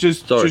Chris,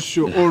 just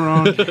your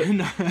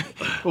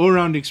all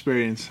round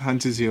experience,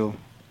 Hunters Hill.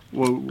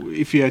 Well,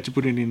 if you had to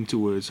put it into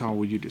words, how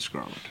would you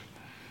describe it?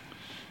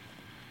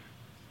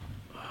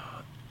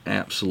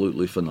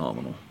 Absolutely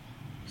phenomenal.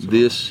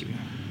 This,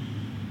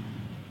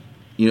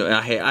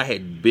 I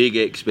had big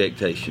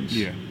expectations.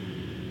 Yeah.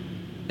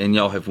 And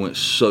y'all have went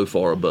so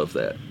far above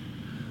that.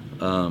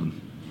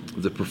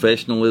 The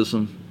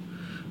professionalism,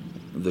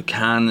 the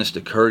kindness,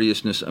 the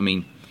courteousness. I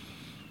mean,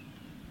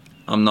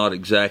 I'm not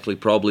exactly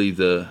probably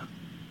the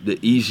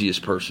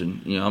easiest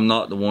person. I'm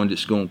not the one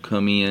that's going to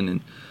come in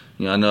and,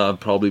 I know I've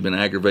probably been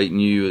aggravating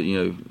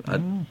you.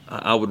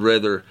 I would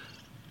rather,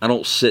 I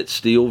don't sit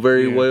still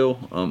very well.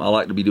 I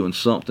like to be doing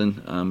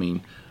something. I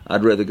mean,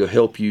 I'd rather go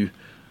help you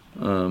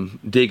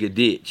dig a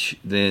ditch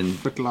than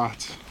put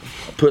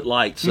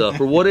lights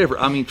up or whatever.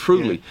 I mean,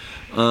 truly.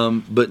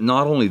 But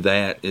not only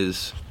that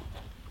is,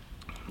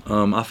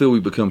 I feel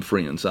we become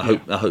friends. I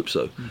hope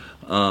so.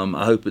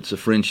 I hope it's a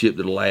friendship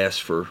that'll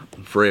last for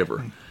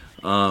forever.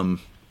 And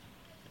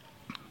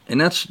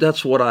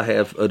that's what I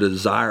have a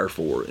desire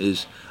for,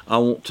 is I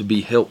want to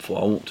be helpful.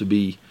 I want to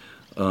be,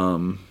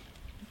 and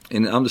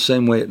I'm the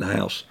same way at the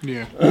house.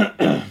 Yeah.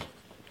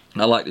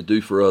 I like to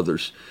do for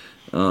others.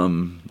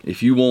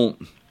 If you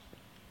want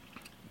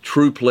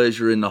true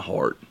pleasure in the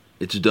heart,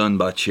 it's done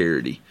by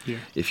charity. Yeah.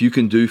 If you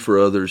can do for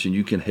others and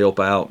you can help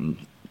out, and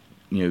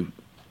you'll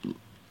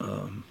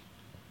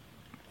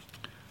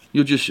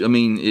just, I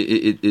mean,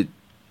 it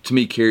to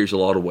me carries a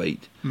lot of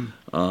weight.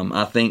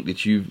 I think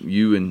that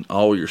you and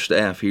all your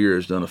staff here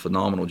has done a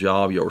phenomenal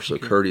job. You are so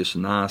courteous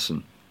and nice,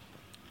 and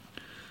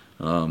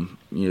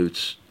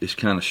it's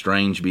kind of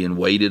strange being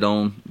waited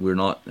on. We're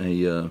not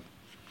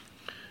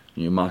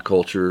my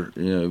culture.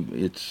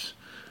 It's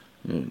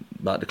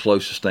about the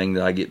closest thing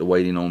that I get to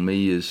waiting on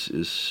me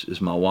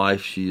is my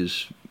wife. She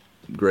is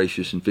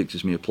gracious and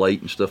fixes me a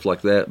plate and stuff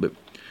like that. But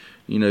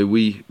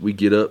we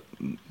get up,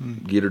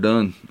 get her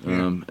done.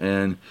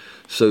 And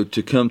so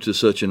to come to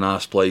such a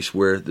nice place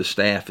where the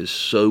staff is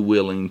so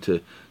willing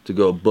to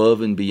go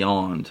above and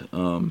beyond,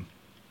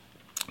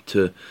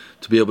 to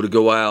be able to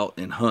go out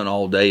and hunt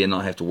all day and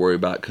not have to worry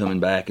about coming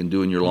back and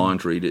doing your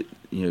laundry, that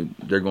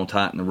they're going to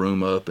tighten the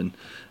room up and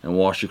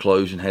wash your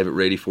clothes and have it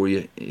ready for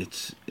you.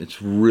 It's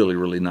really,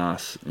 really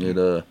nice.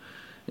 It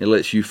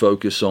lets you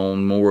focus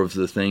on more of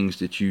the things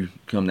that you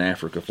come to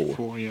Africa for.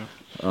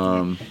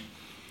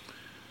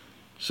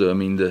 So I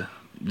mean,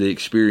 the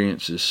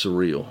experience is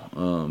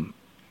surreal.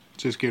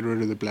 Just get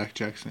rid of the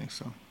blackjacks next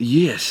time.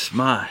 Yes,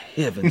 my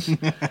heavens.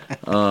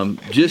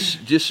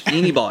 Just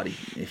anybody,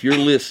 if you're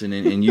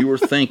listening and you were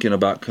thinking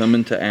about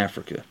coming to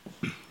Africa,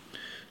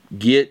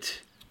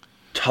 get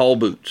tall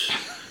boots.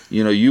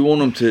 You want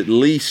them to at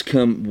least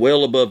come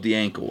well above the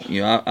ankle.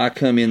 I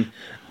come in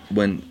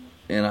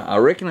and I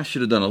reckon I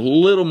should have done a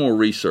little more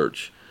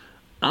research.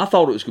 I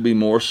thought it was going to be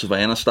more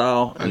savannah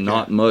style and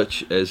not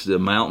much as the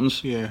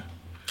mountains. Yeah.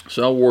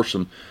 So I wore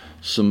some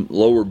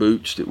lower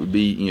boots that would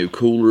be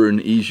cooler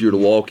and easier to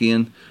walk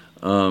in.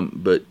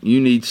 But you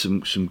need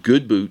some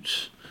good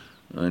boots.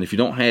 And if you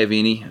don't have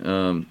any,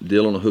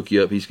 Dylan will hook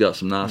you up. He's got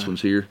some nice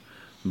ones here.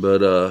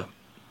 But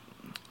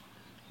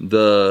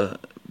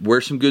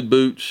wear some good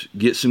boots.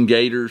 Get some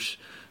gaiters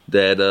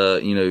that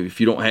if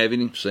you don't have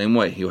any, same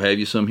way, he'll have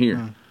you some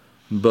here.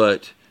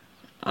 But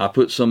I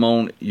put some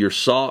on your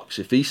socks.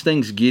 If these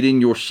things get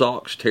in your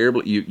socks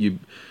terribly,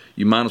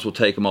 you might as well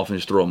take them off and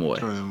just throw them away.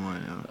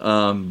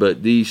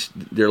 But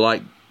they're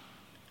like,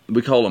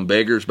 we call them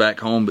beggars back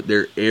home, but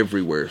they're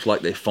everywhere. It's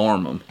like they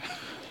farm them.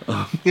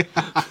 But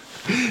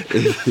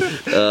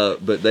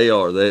they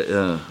are.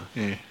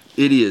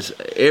 It is.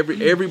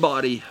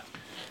 Everybody,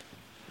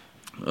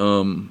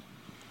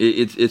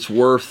 it's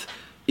worth,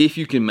 if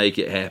you can make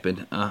it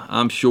happen.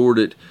 I'm sure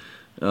that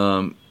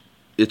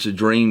it's a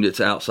dream that's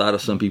outside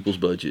of some people's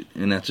budget,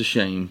 and that's a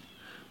shame.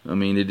 I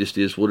mean, it just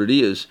is what it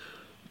is.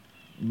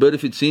 But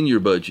if it's in your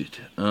budget,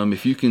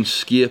 if you can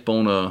skip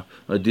on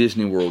a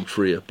Disney World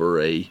trip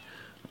or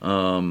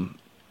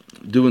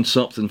doing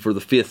something for the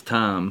 5th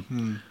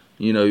time,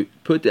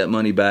 put that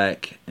money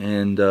back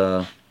and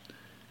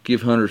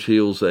give Hunters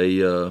Hills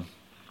an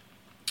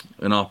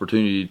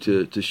opportunity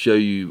to show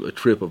you a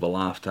trip of a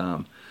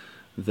lifetime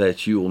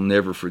that you will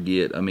never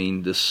forget. I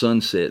mean, the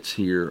sunsets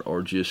here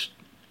are just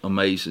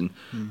amazing.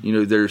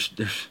 There's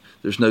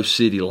no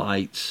city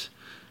lights.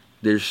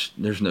 There's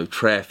no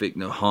traffic,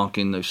 no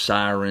honking, no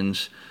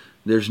sirens.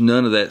 There's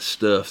none of that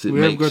stuff that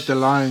have got the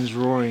lions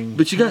roaring.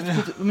 But you got,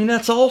 I mean,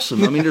 that's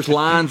awesome. I mean, there's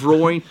lions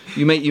roaring.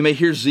 You may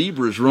hear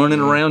zebras running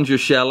around your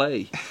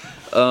chalet.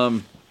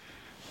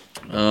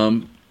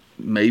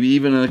 Maybe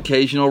even an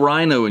occasional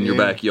rhino in your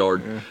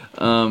backyard.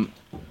 But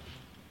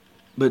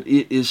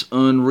it is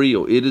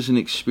unreal. It is an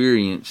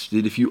experience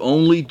that if you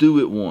only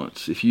do it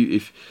once, if you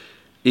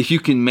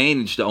can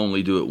manage to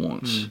only do it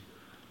once,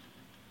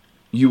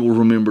 you will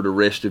remember the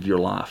rest of your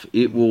life.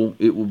 It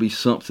will be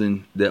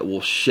something that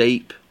will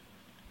shape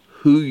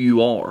who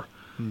you are.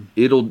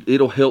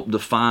 It'll help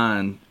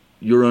define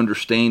your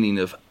understanding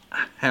of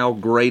how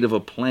great of a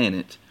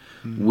planet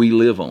we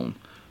live on.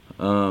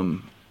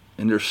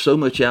 and there's so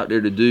much out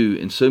there to do,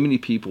 and so many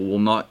people will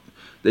not.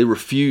 They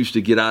refuse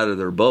to get out of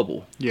their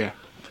bubble. Yeah.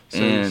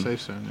 And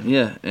Safe zone.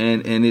 yeah,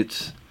 and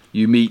it's,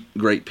 you meet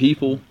great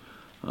people,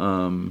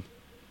 and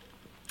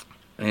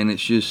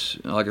it's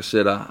just like I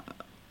said.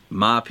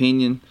 My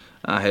opinion,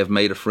 I have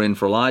made a friend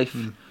for life.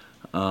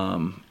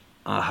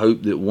 I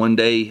hope that one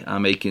day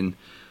I can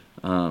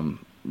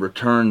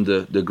return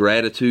the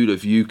gratitude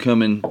of you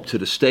coming to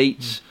the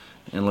States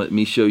and let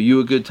me show you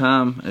a good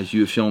time as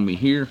you have shown me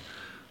here.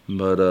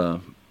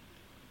 But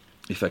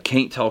if I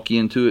can't talk you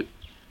into it,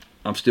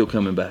 I'm still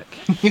coming back.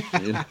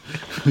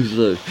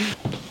 So.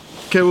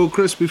 Okay, well,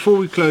 Chris, before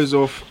we close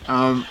off,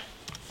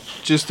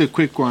 just a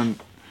quick one.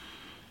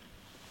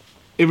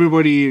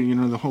 Everybody, you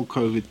know, the whole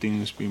COVID thing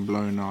has been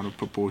blown out of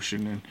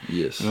proportion, and,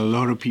 Yes. and a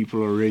lot of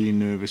people are really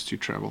nervous to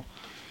travel.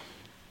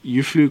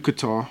 You flew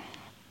Qatar.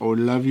 I would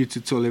love you to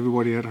tell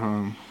everybody at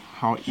home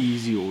how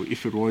easy, or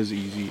if it was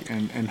easy,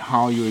 and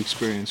how your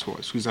experience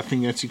was, because I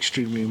think that's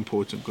extremely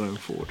important going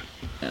forward.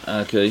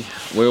 Okay,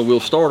 well,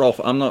 we'll start off.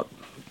 I'm not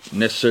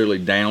necessarily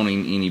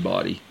downing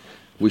anybody.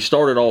 We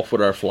started off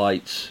with our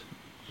flights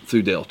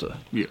through Delta.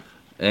 Yeah.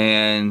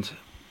 And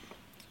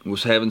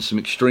was having some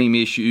extreme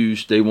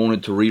issues. They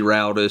wanted to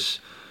reroute us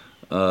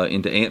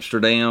into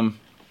Amsterdam,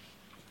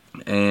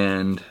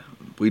 and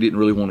we didn't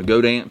really want to go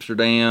to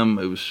Amsterdam.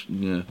 It was,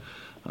 you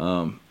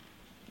know,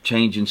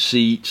 changing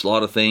seats, a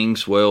lot of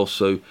things. Well,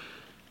 so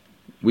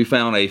we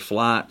found a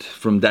flight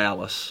from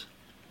Dallas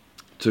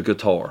to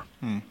Qatar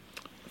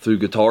through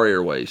Qatar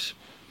Airways,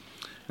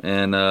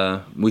 and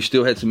we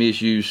still had some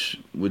issues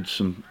with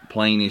some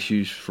plane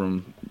issues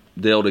from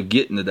Delta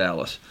getting to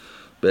Dallas.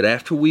 But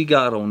after we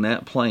got on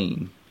that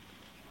plane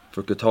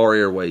for Qatar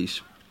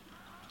Airways,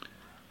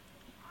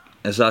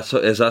 as I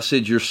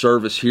said, your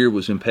service here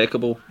was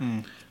impeccable.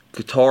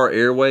 Qatar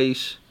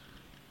Airways,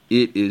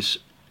 it is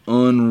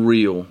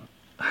unreal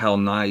how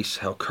nice,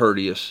 how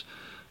courteous,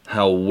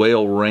 how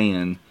well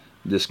ran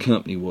this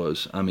company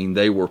was. I mean,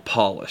 they were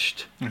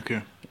polished.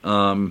 Okay.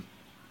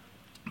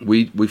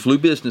 We flew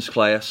business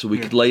class, so we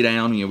could lay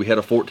down. You know, we had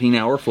a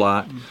 14-hour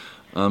flight.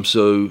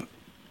 So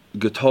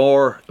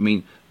Qatar, I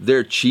mean,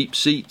 their cheap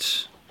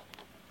seats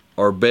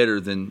are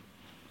better than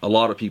a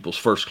lot of people's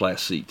first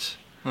class seats.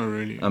 Oh,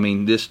 really? I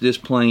mean, this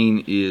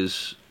plane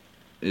is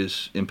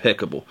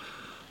impeccable.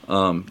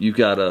 You've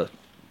got a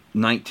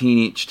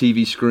 19-inch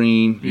TV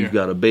screen. You've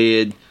got a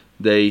bed.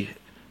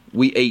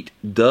 We ate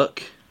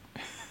duck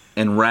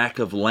and rack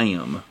of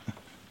lamb,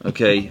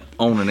 okay,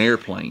 on an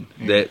airplane.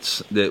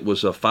 That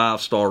was a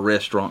 5-star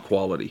restaurant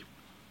quality.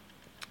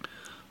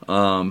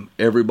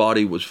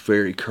 Everybody was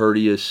very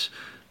courteous.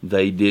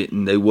 They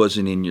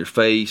wasn't in your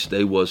face.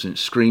 They wasn't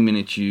screaming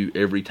at you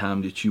every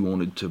time that you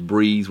wanted to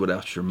breathe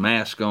without your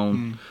mask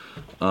on.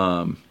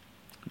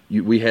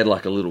 We had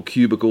like a little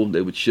cubicle.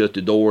 They would shut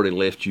the door. They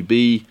left you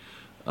be.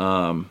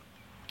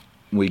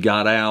 We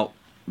got out.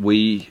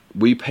 We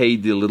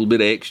paid the little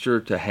bit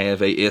extra to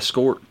have a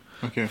escort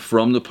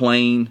from the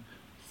plane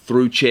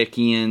through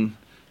check-in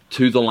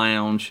to the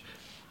lounge.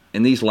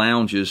 And these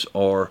lounges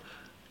are,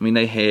 I mean,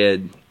 they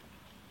had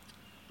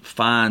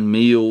fine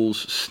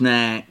meals,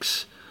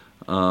 snacks,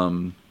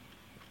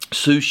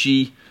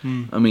 sushi.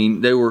 I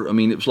mean, it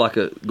was like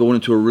going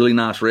into a really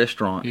nice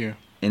restaurant. Yeah.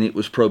 And it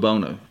was pro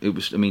bono. It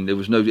was, I mean, there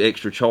was no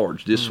extra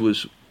charge. This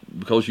was,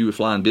 because you were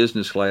flying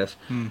business class,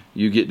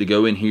 you get to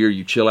go in here,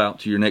 you chill out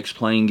till your next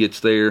plane gets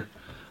there.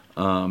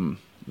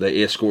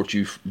 They escort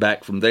you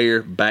back from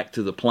there, back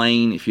to the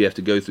plane. If you have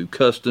to go through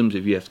customs,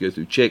 if you have to go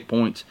through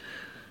checkpoints,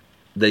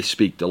 they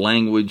speak the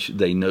language,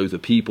 they know the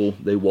people,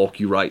 they walk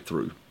you right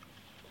through.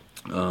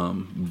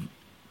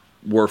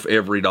 Worth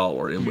every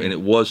dollar, and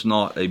it was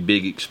not a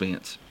big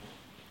expense.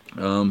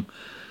 And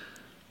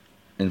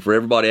for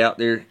everybody out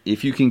there,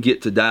 if you can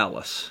get to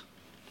Dallas,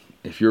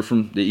 if you're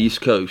from the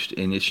East Coast,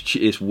 and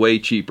it's way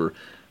cheaper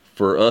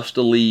for us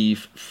to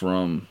leave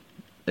from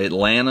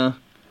Atlanta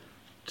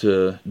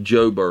to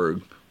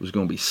Joburg was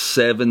going to be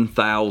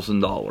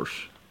 $7,000.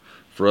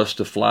 For us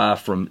to fly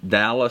from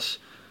Dallas,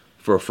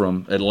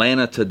 from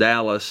Atlanta to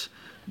Dallas,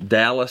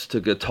 Dallas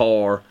to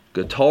Qatar,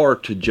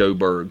 Qatar to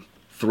Joburg,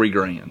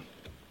 $3,000.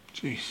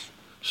 Jeez.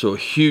 So a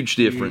huge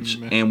difference.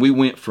 And we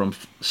went from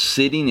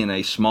sitting in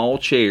a small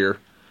chair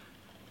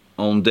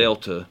on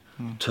Delta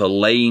to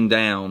laying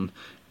down,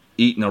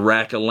 eating a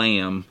rack of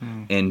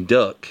lamb and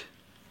duck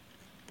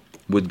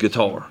with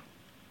Qatar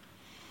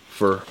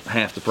for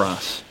half the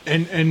price.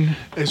 And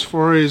as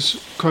far as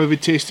COVID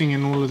testing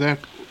and all of that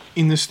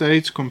in the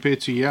States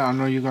compared to I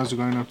know you guys are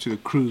going up to the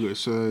Kruger,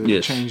 so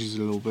it changes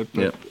a little bit.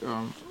 But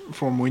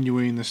from when you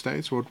were in the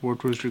States, what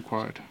was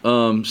required?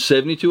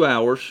 72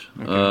 hours.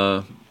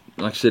 Okay.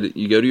 Like I said,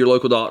 you go to your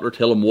local doctor,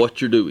 tell them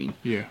what you're doing.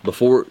 Yeah.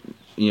 Before,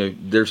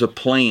 there's a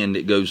plan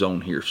that goes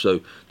on here. So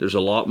there's a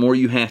lot more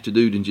you have to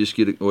do than just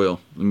get let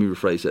me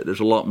rephrase that.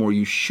 There's a lot more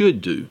you should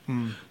do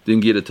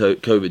than get a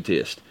COVID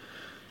test.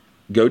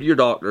 Go to your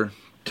doctor,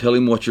 tell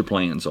him what your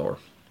plans are.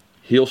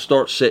 He'll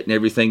start setting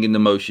everything into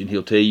motion.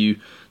 He'll tell you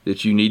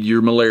that you need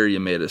your malaria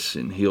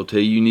medicine. He'll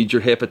tell you need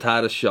your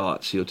hepatitis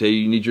shots. He'll tell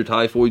you need your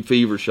typhoid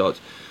fever shots.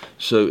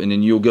 So, and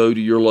then you'll go to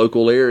your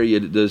local area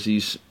that does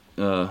these,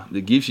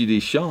 that gives you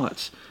these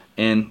shots,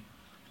 and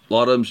a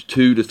lot of them's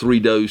 2 to 3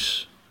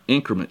 dose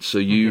increments. So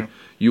you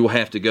will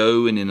have to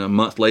go, and then a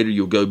month later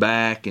you'll go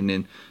back, and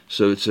then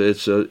so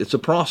it's a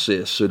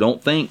process. So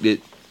don't think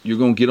that you're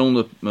going to get on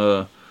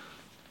the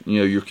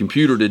your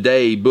computer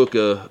today, book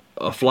a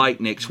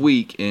flight next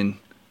week, and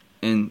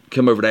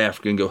come over to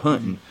Africa and go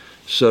hunting.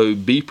 So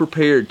be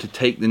prepared to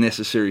take the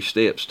necessary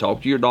steps.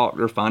 Talk to your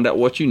doctor, find out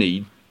what you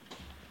need.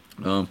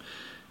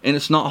 And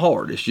it's not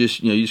hard. It's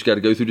just, you just got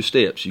to go through the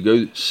steps. You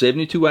go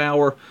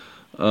 72-hour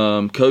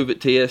COVID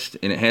test,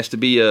 and it has to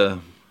be a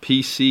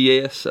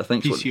PCS, I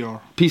think.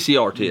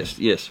 PCR test,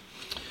 yes.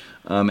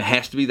 It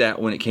has to be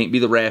that one. It can't be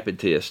the rapid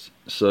test.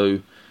 So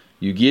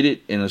you get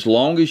it, and as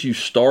long as you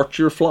start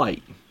your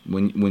flight,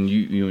 when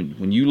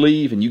you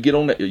leave and you get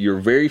on your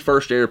very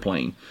first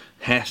airplane,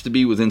 has to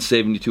be within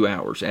 72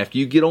 hours. After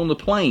you get on the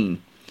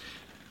plane,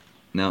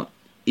 now,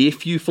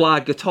 if you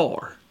fly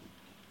Qatar,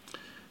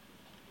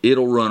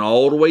 it'll run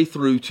all the way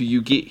through till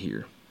you get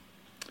here.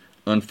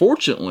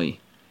 Unfortunately,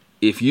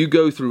 if you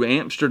go through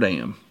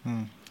Amsterdam,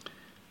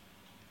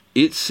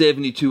 it's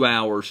 72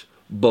 hours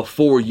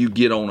before you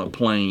get on a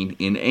plane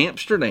in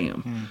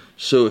Amsterdam.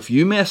 So if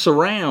you mess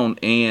around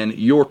and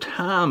your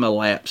time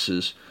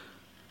elapses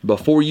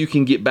before you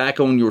can get back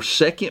on your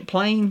second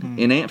plane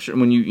in Amsterdam,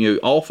 when you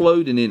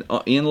offload and then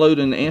inload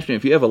in Amsterdam,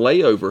 if you have a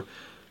layover,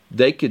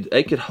 they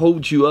could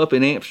hold you up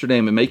in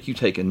Amsterdam and make you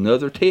take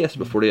another test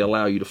before they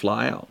allow you to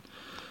fly out.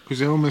 Because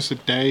they're almost a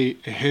day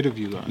ahead of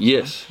you guys.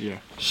 Yes. Right? Yeah.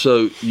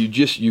 So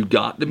you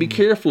got to be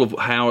careful of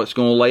how it's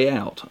going to lay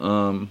out.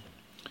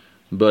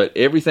 But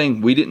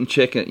everything, we didn't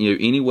check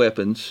any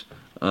weapons.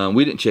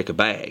 We didn't check a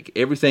bag.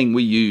 Everything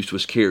we used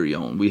was carry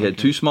on. We had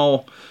 2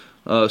 small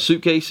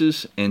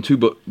suitcases and 2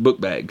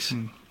 book bags,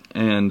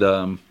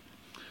 and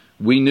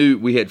we knew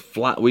we had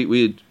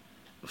we had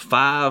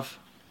 5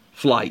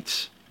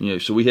 flights.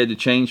 So we had to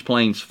change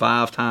planes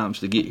 5 times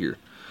to get here,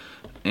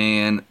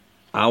 and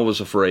I was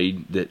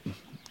afraid that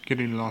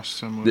getting lost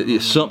somewhere,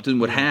 that something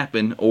would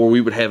happen, or we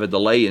would have a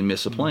delay and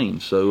miss a plane.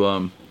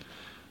 So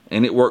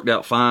and it worked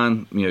out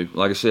fine.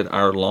 Like I said,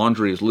 our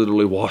laundry is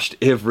literally washed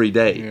every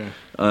day.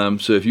 Yeah.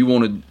 So if you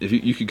wanted,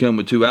 you could come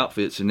with 2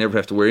 outfits and never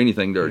have to wear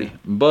anything dirty. Yeah.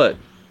 But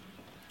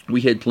we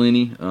had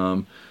plenty.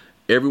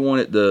 Everyone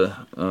at the,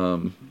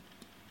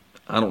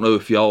 I don't know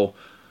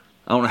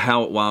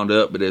how it wound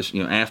up, but as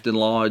Afton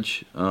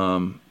Lodge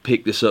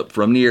picked us up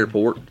from the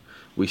airport.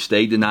 We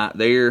stayed the night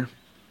there,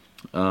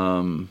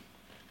 and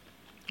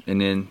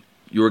then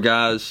your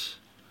guys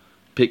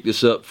picked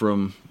us up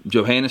from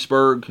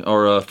Johannesburg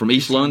or from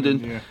East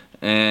London, yeah.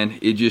 And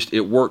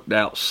it worked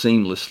out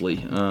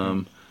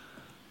seamlessly.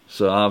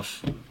 So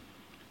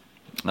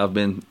I've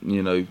been,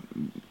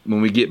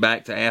 when we get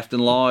back to Afton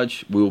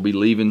Lodge, we'll be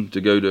leaving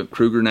to go to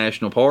Kruger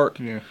National Park.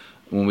 Yeah.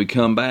 When we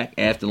come back,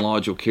 Afton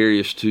Lodge will carry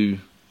us to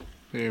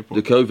the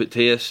COVID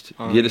test,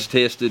 get us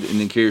tested, and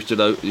then carry us to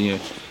the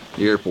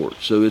airport.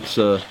 So it's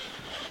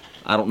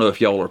I don't know if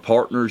y'all are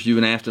partners, you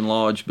and Afton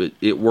Lodge, but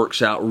it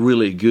works out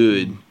really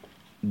good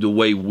the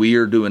way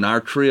we're doing our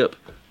trip.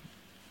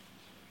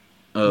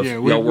 We've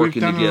done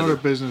together. A lot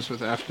of business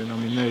with Afton. I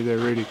mean, they're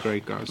really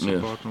great guys to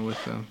partner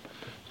with them.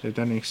 They've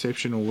done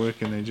exceptional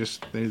work, and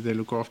they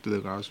look after the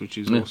guys, which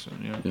is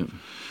awesome. Yeah.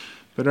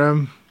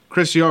 But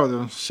Chris,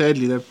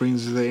 sadly that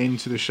brings the end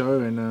to the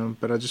show, and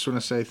but I just want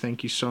to say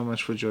thank you so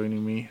much for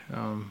joining me.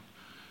 And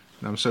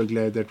I'm so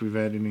glad that we've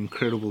had an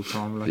incredible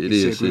time. Like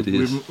you said,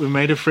 we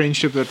made a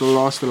friendship that will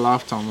last a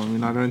lifetime. I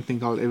mean, I don't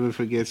think I'll ever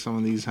forget some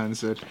of these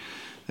hunts that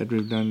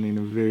we've done in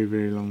a very,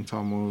 very long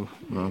time.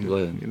 I'm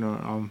glad.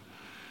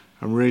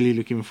 I'm really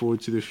looking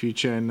forward to the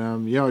future, and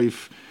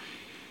if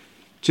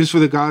just for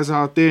the guys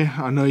out there,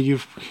 I know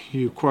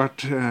you're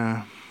quite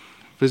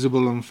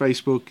visible on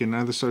Facebook and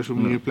other social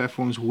media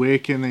platforms. Where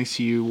can they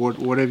see you?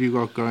 What have you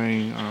got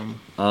going?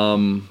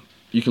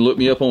 You can look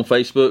me up on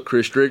Facebook,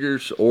 Chris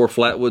Driggers, or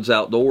Flatwoods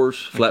Outdoors,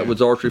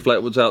 Flatwoods Archery,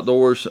 Flatwoods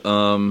Outdoors.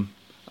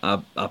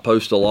 I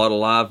post a lot of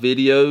live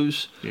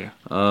videos. Yeah.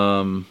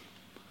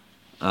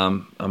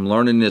 I'm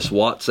learning this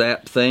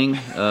WhatsApp thing.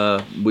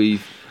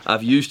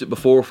 I've used it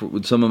before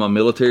with some of my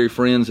military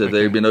friends that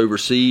they've been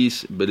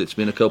overseas, but it's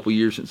been a couple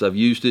years since I've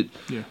used it.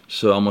 Yeah.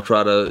 So I'm gonna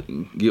try to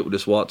get with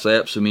this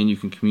WhatsApp, so me and you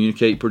can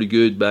communicate pretty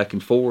good back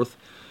and forth.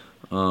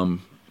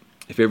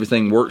 If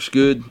everything works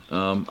good,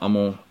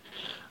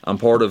 I'm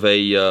part of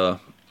a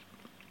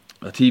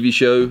TV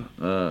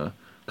show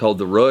called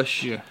The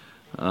Rush.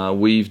 Yeah.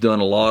 We've done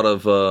a lot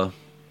of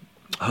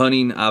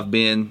hunting. I've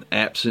been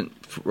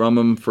absent from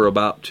them for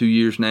about 2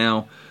 years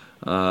now.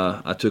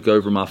 I took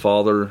over my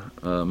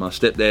my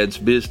stepdad's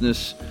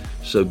business,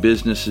 so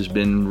business has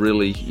been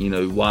really,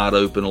 wide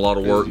open, a lot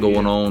of work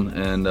going on,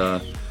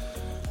 and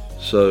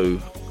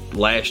so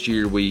last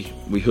year we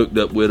hooked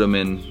up with them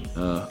in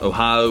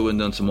Ohio and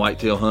done some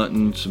whitetail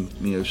hunting,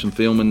 some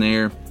filming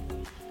there,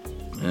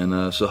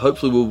 and so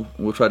hopefully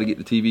we'll try to get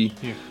the TV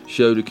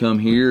show to come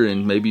here,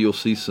 and maybe you'll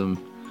see some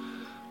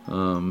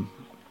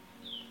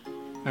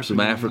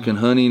African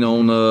hunting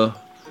on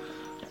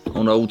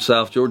Old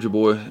South Georgia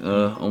Boy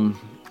on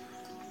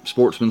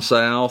Sportsman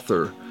South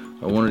or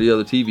one of the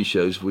other TV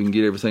shows. If we can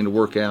get everything to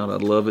work out,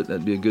 I'd love it.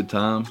 That'd be a good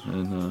time.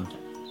 And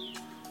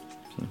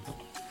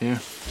yeah.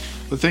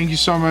 Well, thank you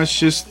so much.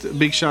 Just a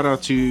big shout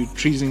out to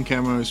Trees and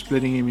Camo,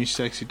 Splitting Image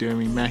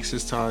Taxidermy,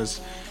 Max's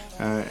Tires.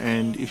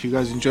 And if you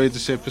guys enjoyed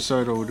this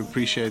episode, I would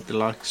appreciate the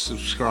like,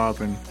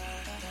 subscribe, and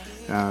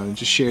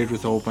just share it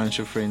with a whole bunch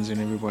of friends and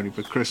everybody.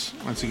 But Chris,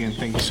 once again,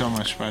 thank you so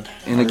much, bud.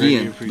 And I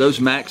again, really those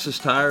Max's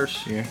tires,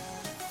 yeah,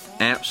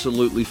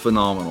 absolutely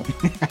phenomenal.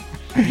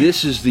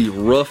 This is the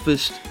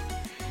roughest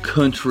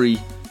country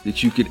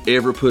that you could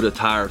ever put a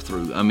tire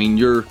through. I mean,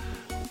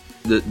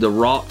 the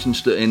rocks and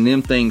stuff, and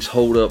them things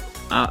hold up.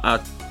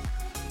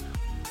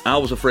 I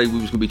was afraid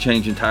we was gonna be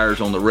changing tires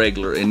on the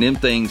regular, and them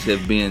things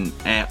have been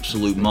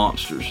absolute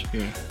monsters.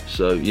 Yeah.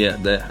 So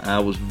yeah, I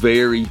was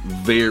very,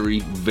 very,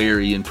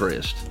 very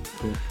impressed.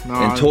 Cool.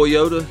 And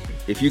Toyota,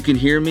 if you can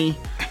hear me,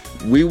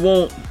 we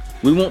want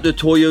the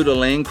Toyota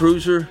Land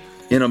Cruiser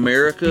in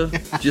America,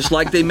 just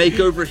like they make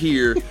over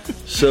here,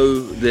 so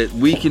that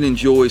we can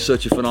enjoy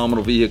such a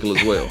phenomenal vehicle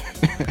as well.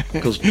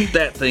 Because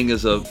that thing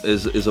is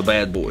a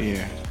bad boy.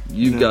 Yeah.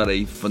 You've got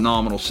a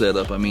phenomenal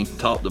setup. I mean,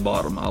 top to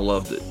bottom, I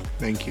loved it.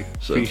 Thank you.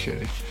 So,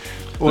 appreciate it.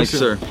 Awesome. Thanks,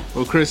 sir.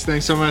 Well, Chris,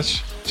 thanks so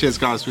much. Cheers,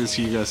 guys. We'll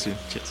see you guys soon.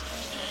 Cheers.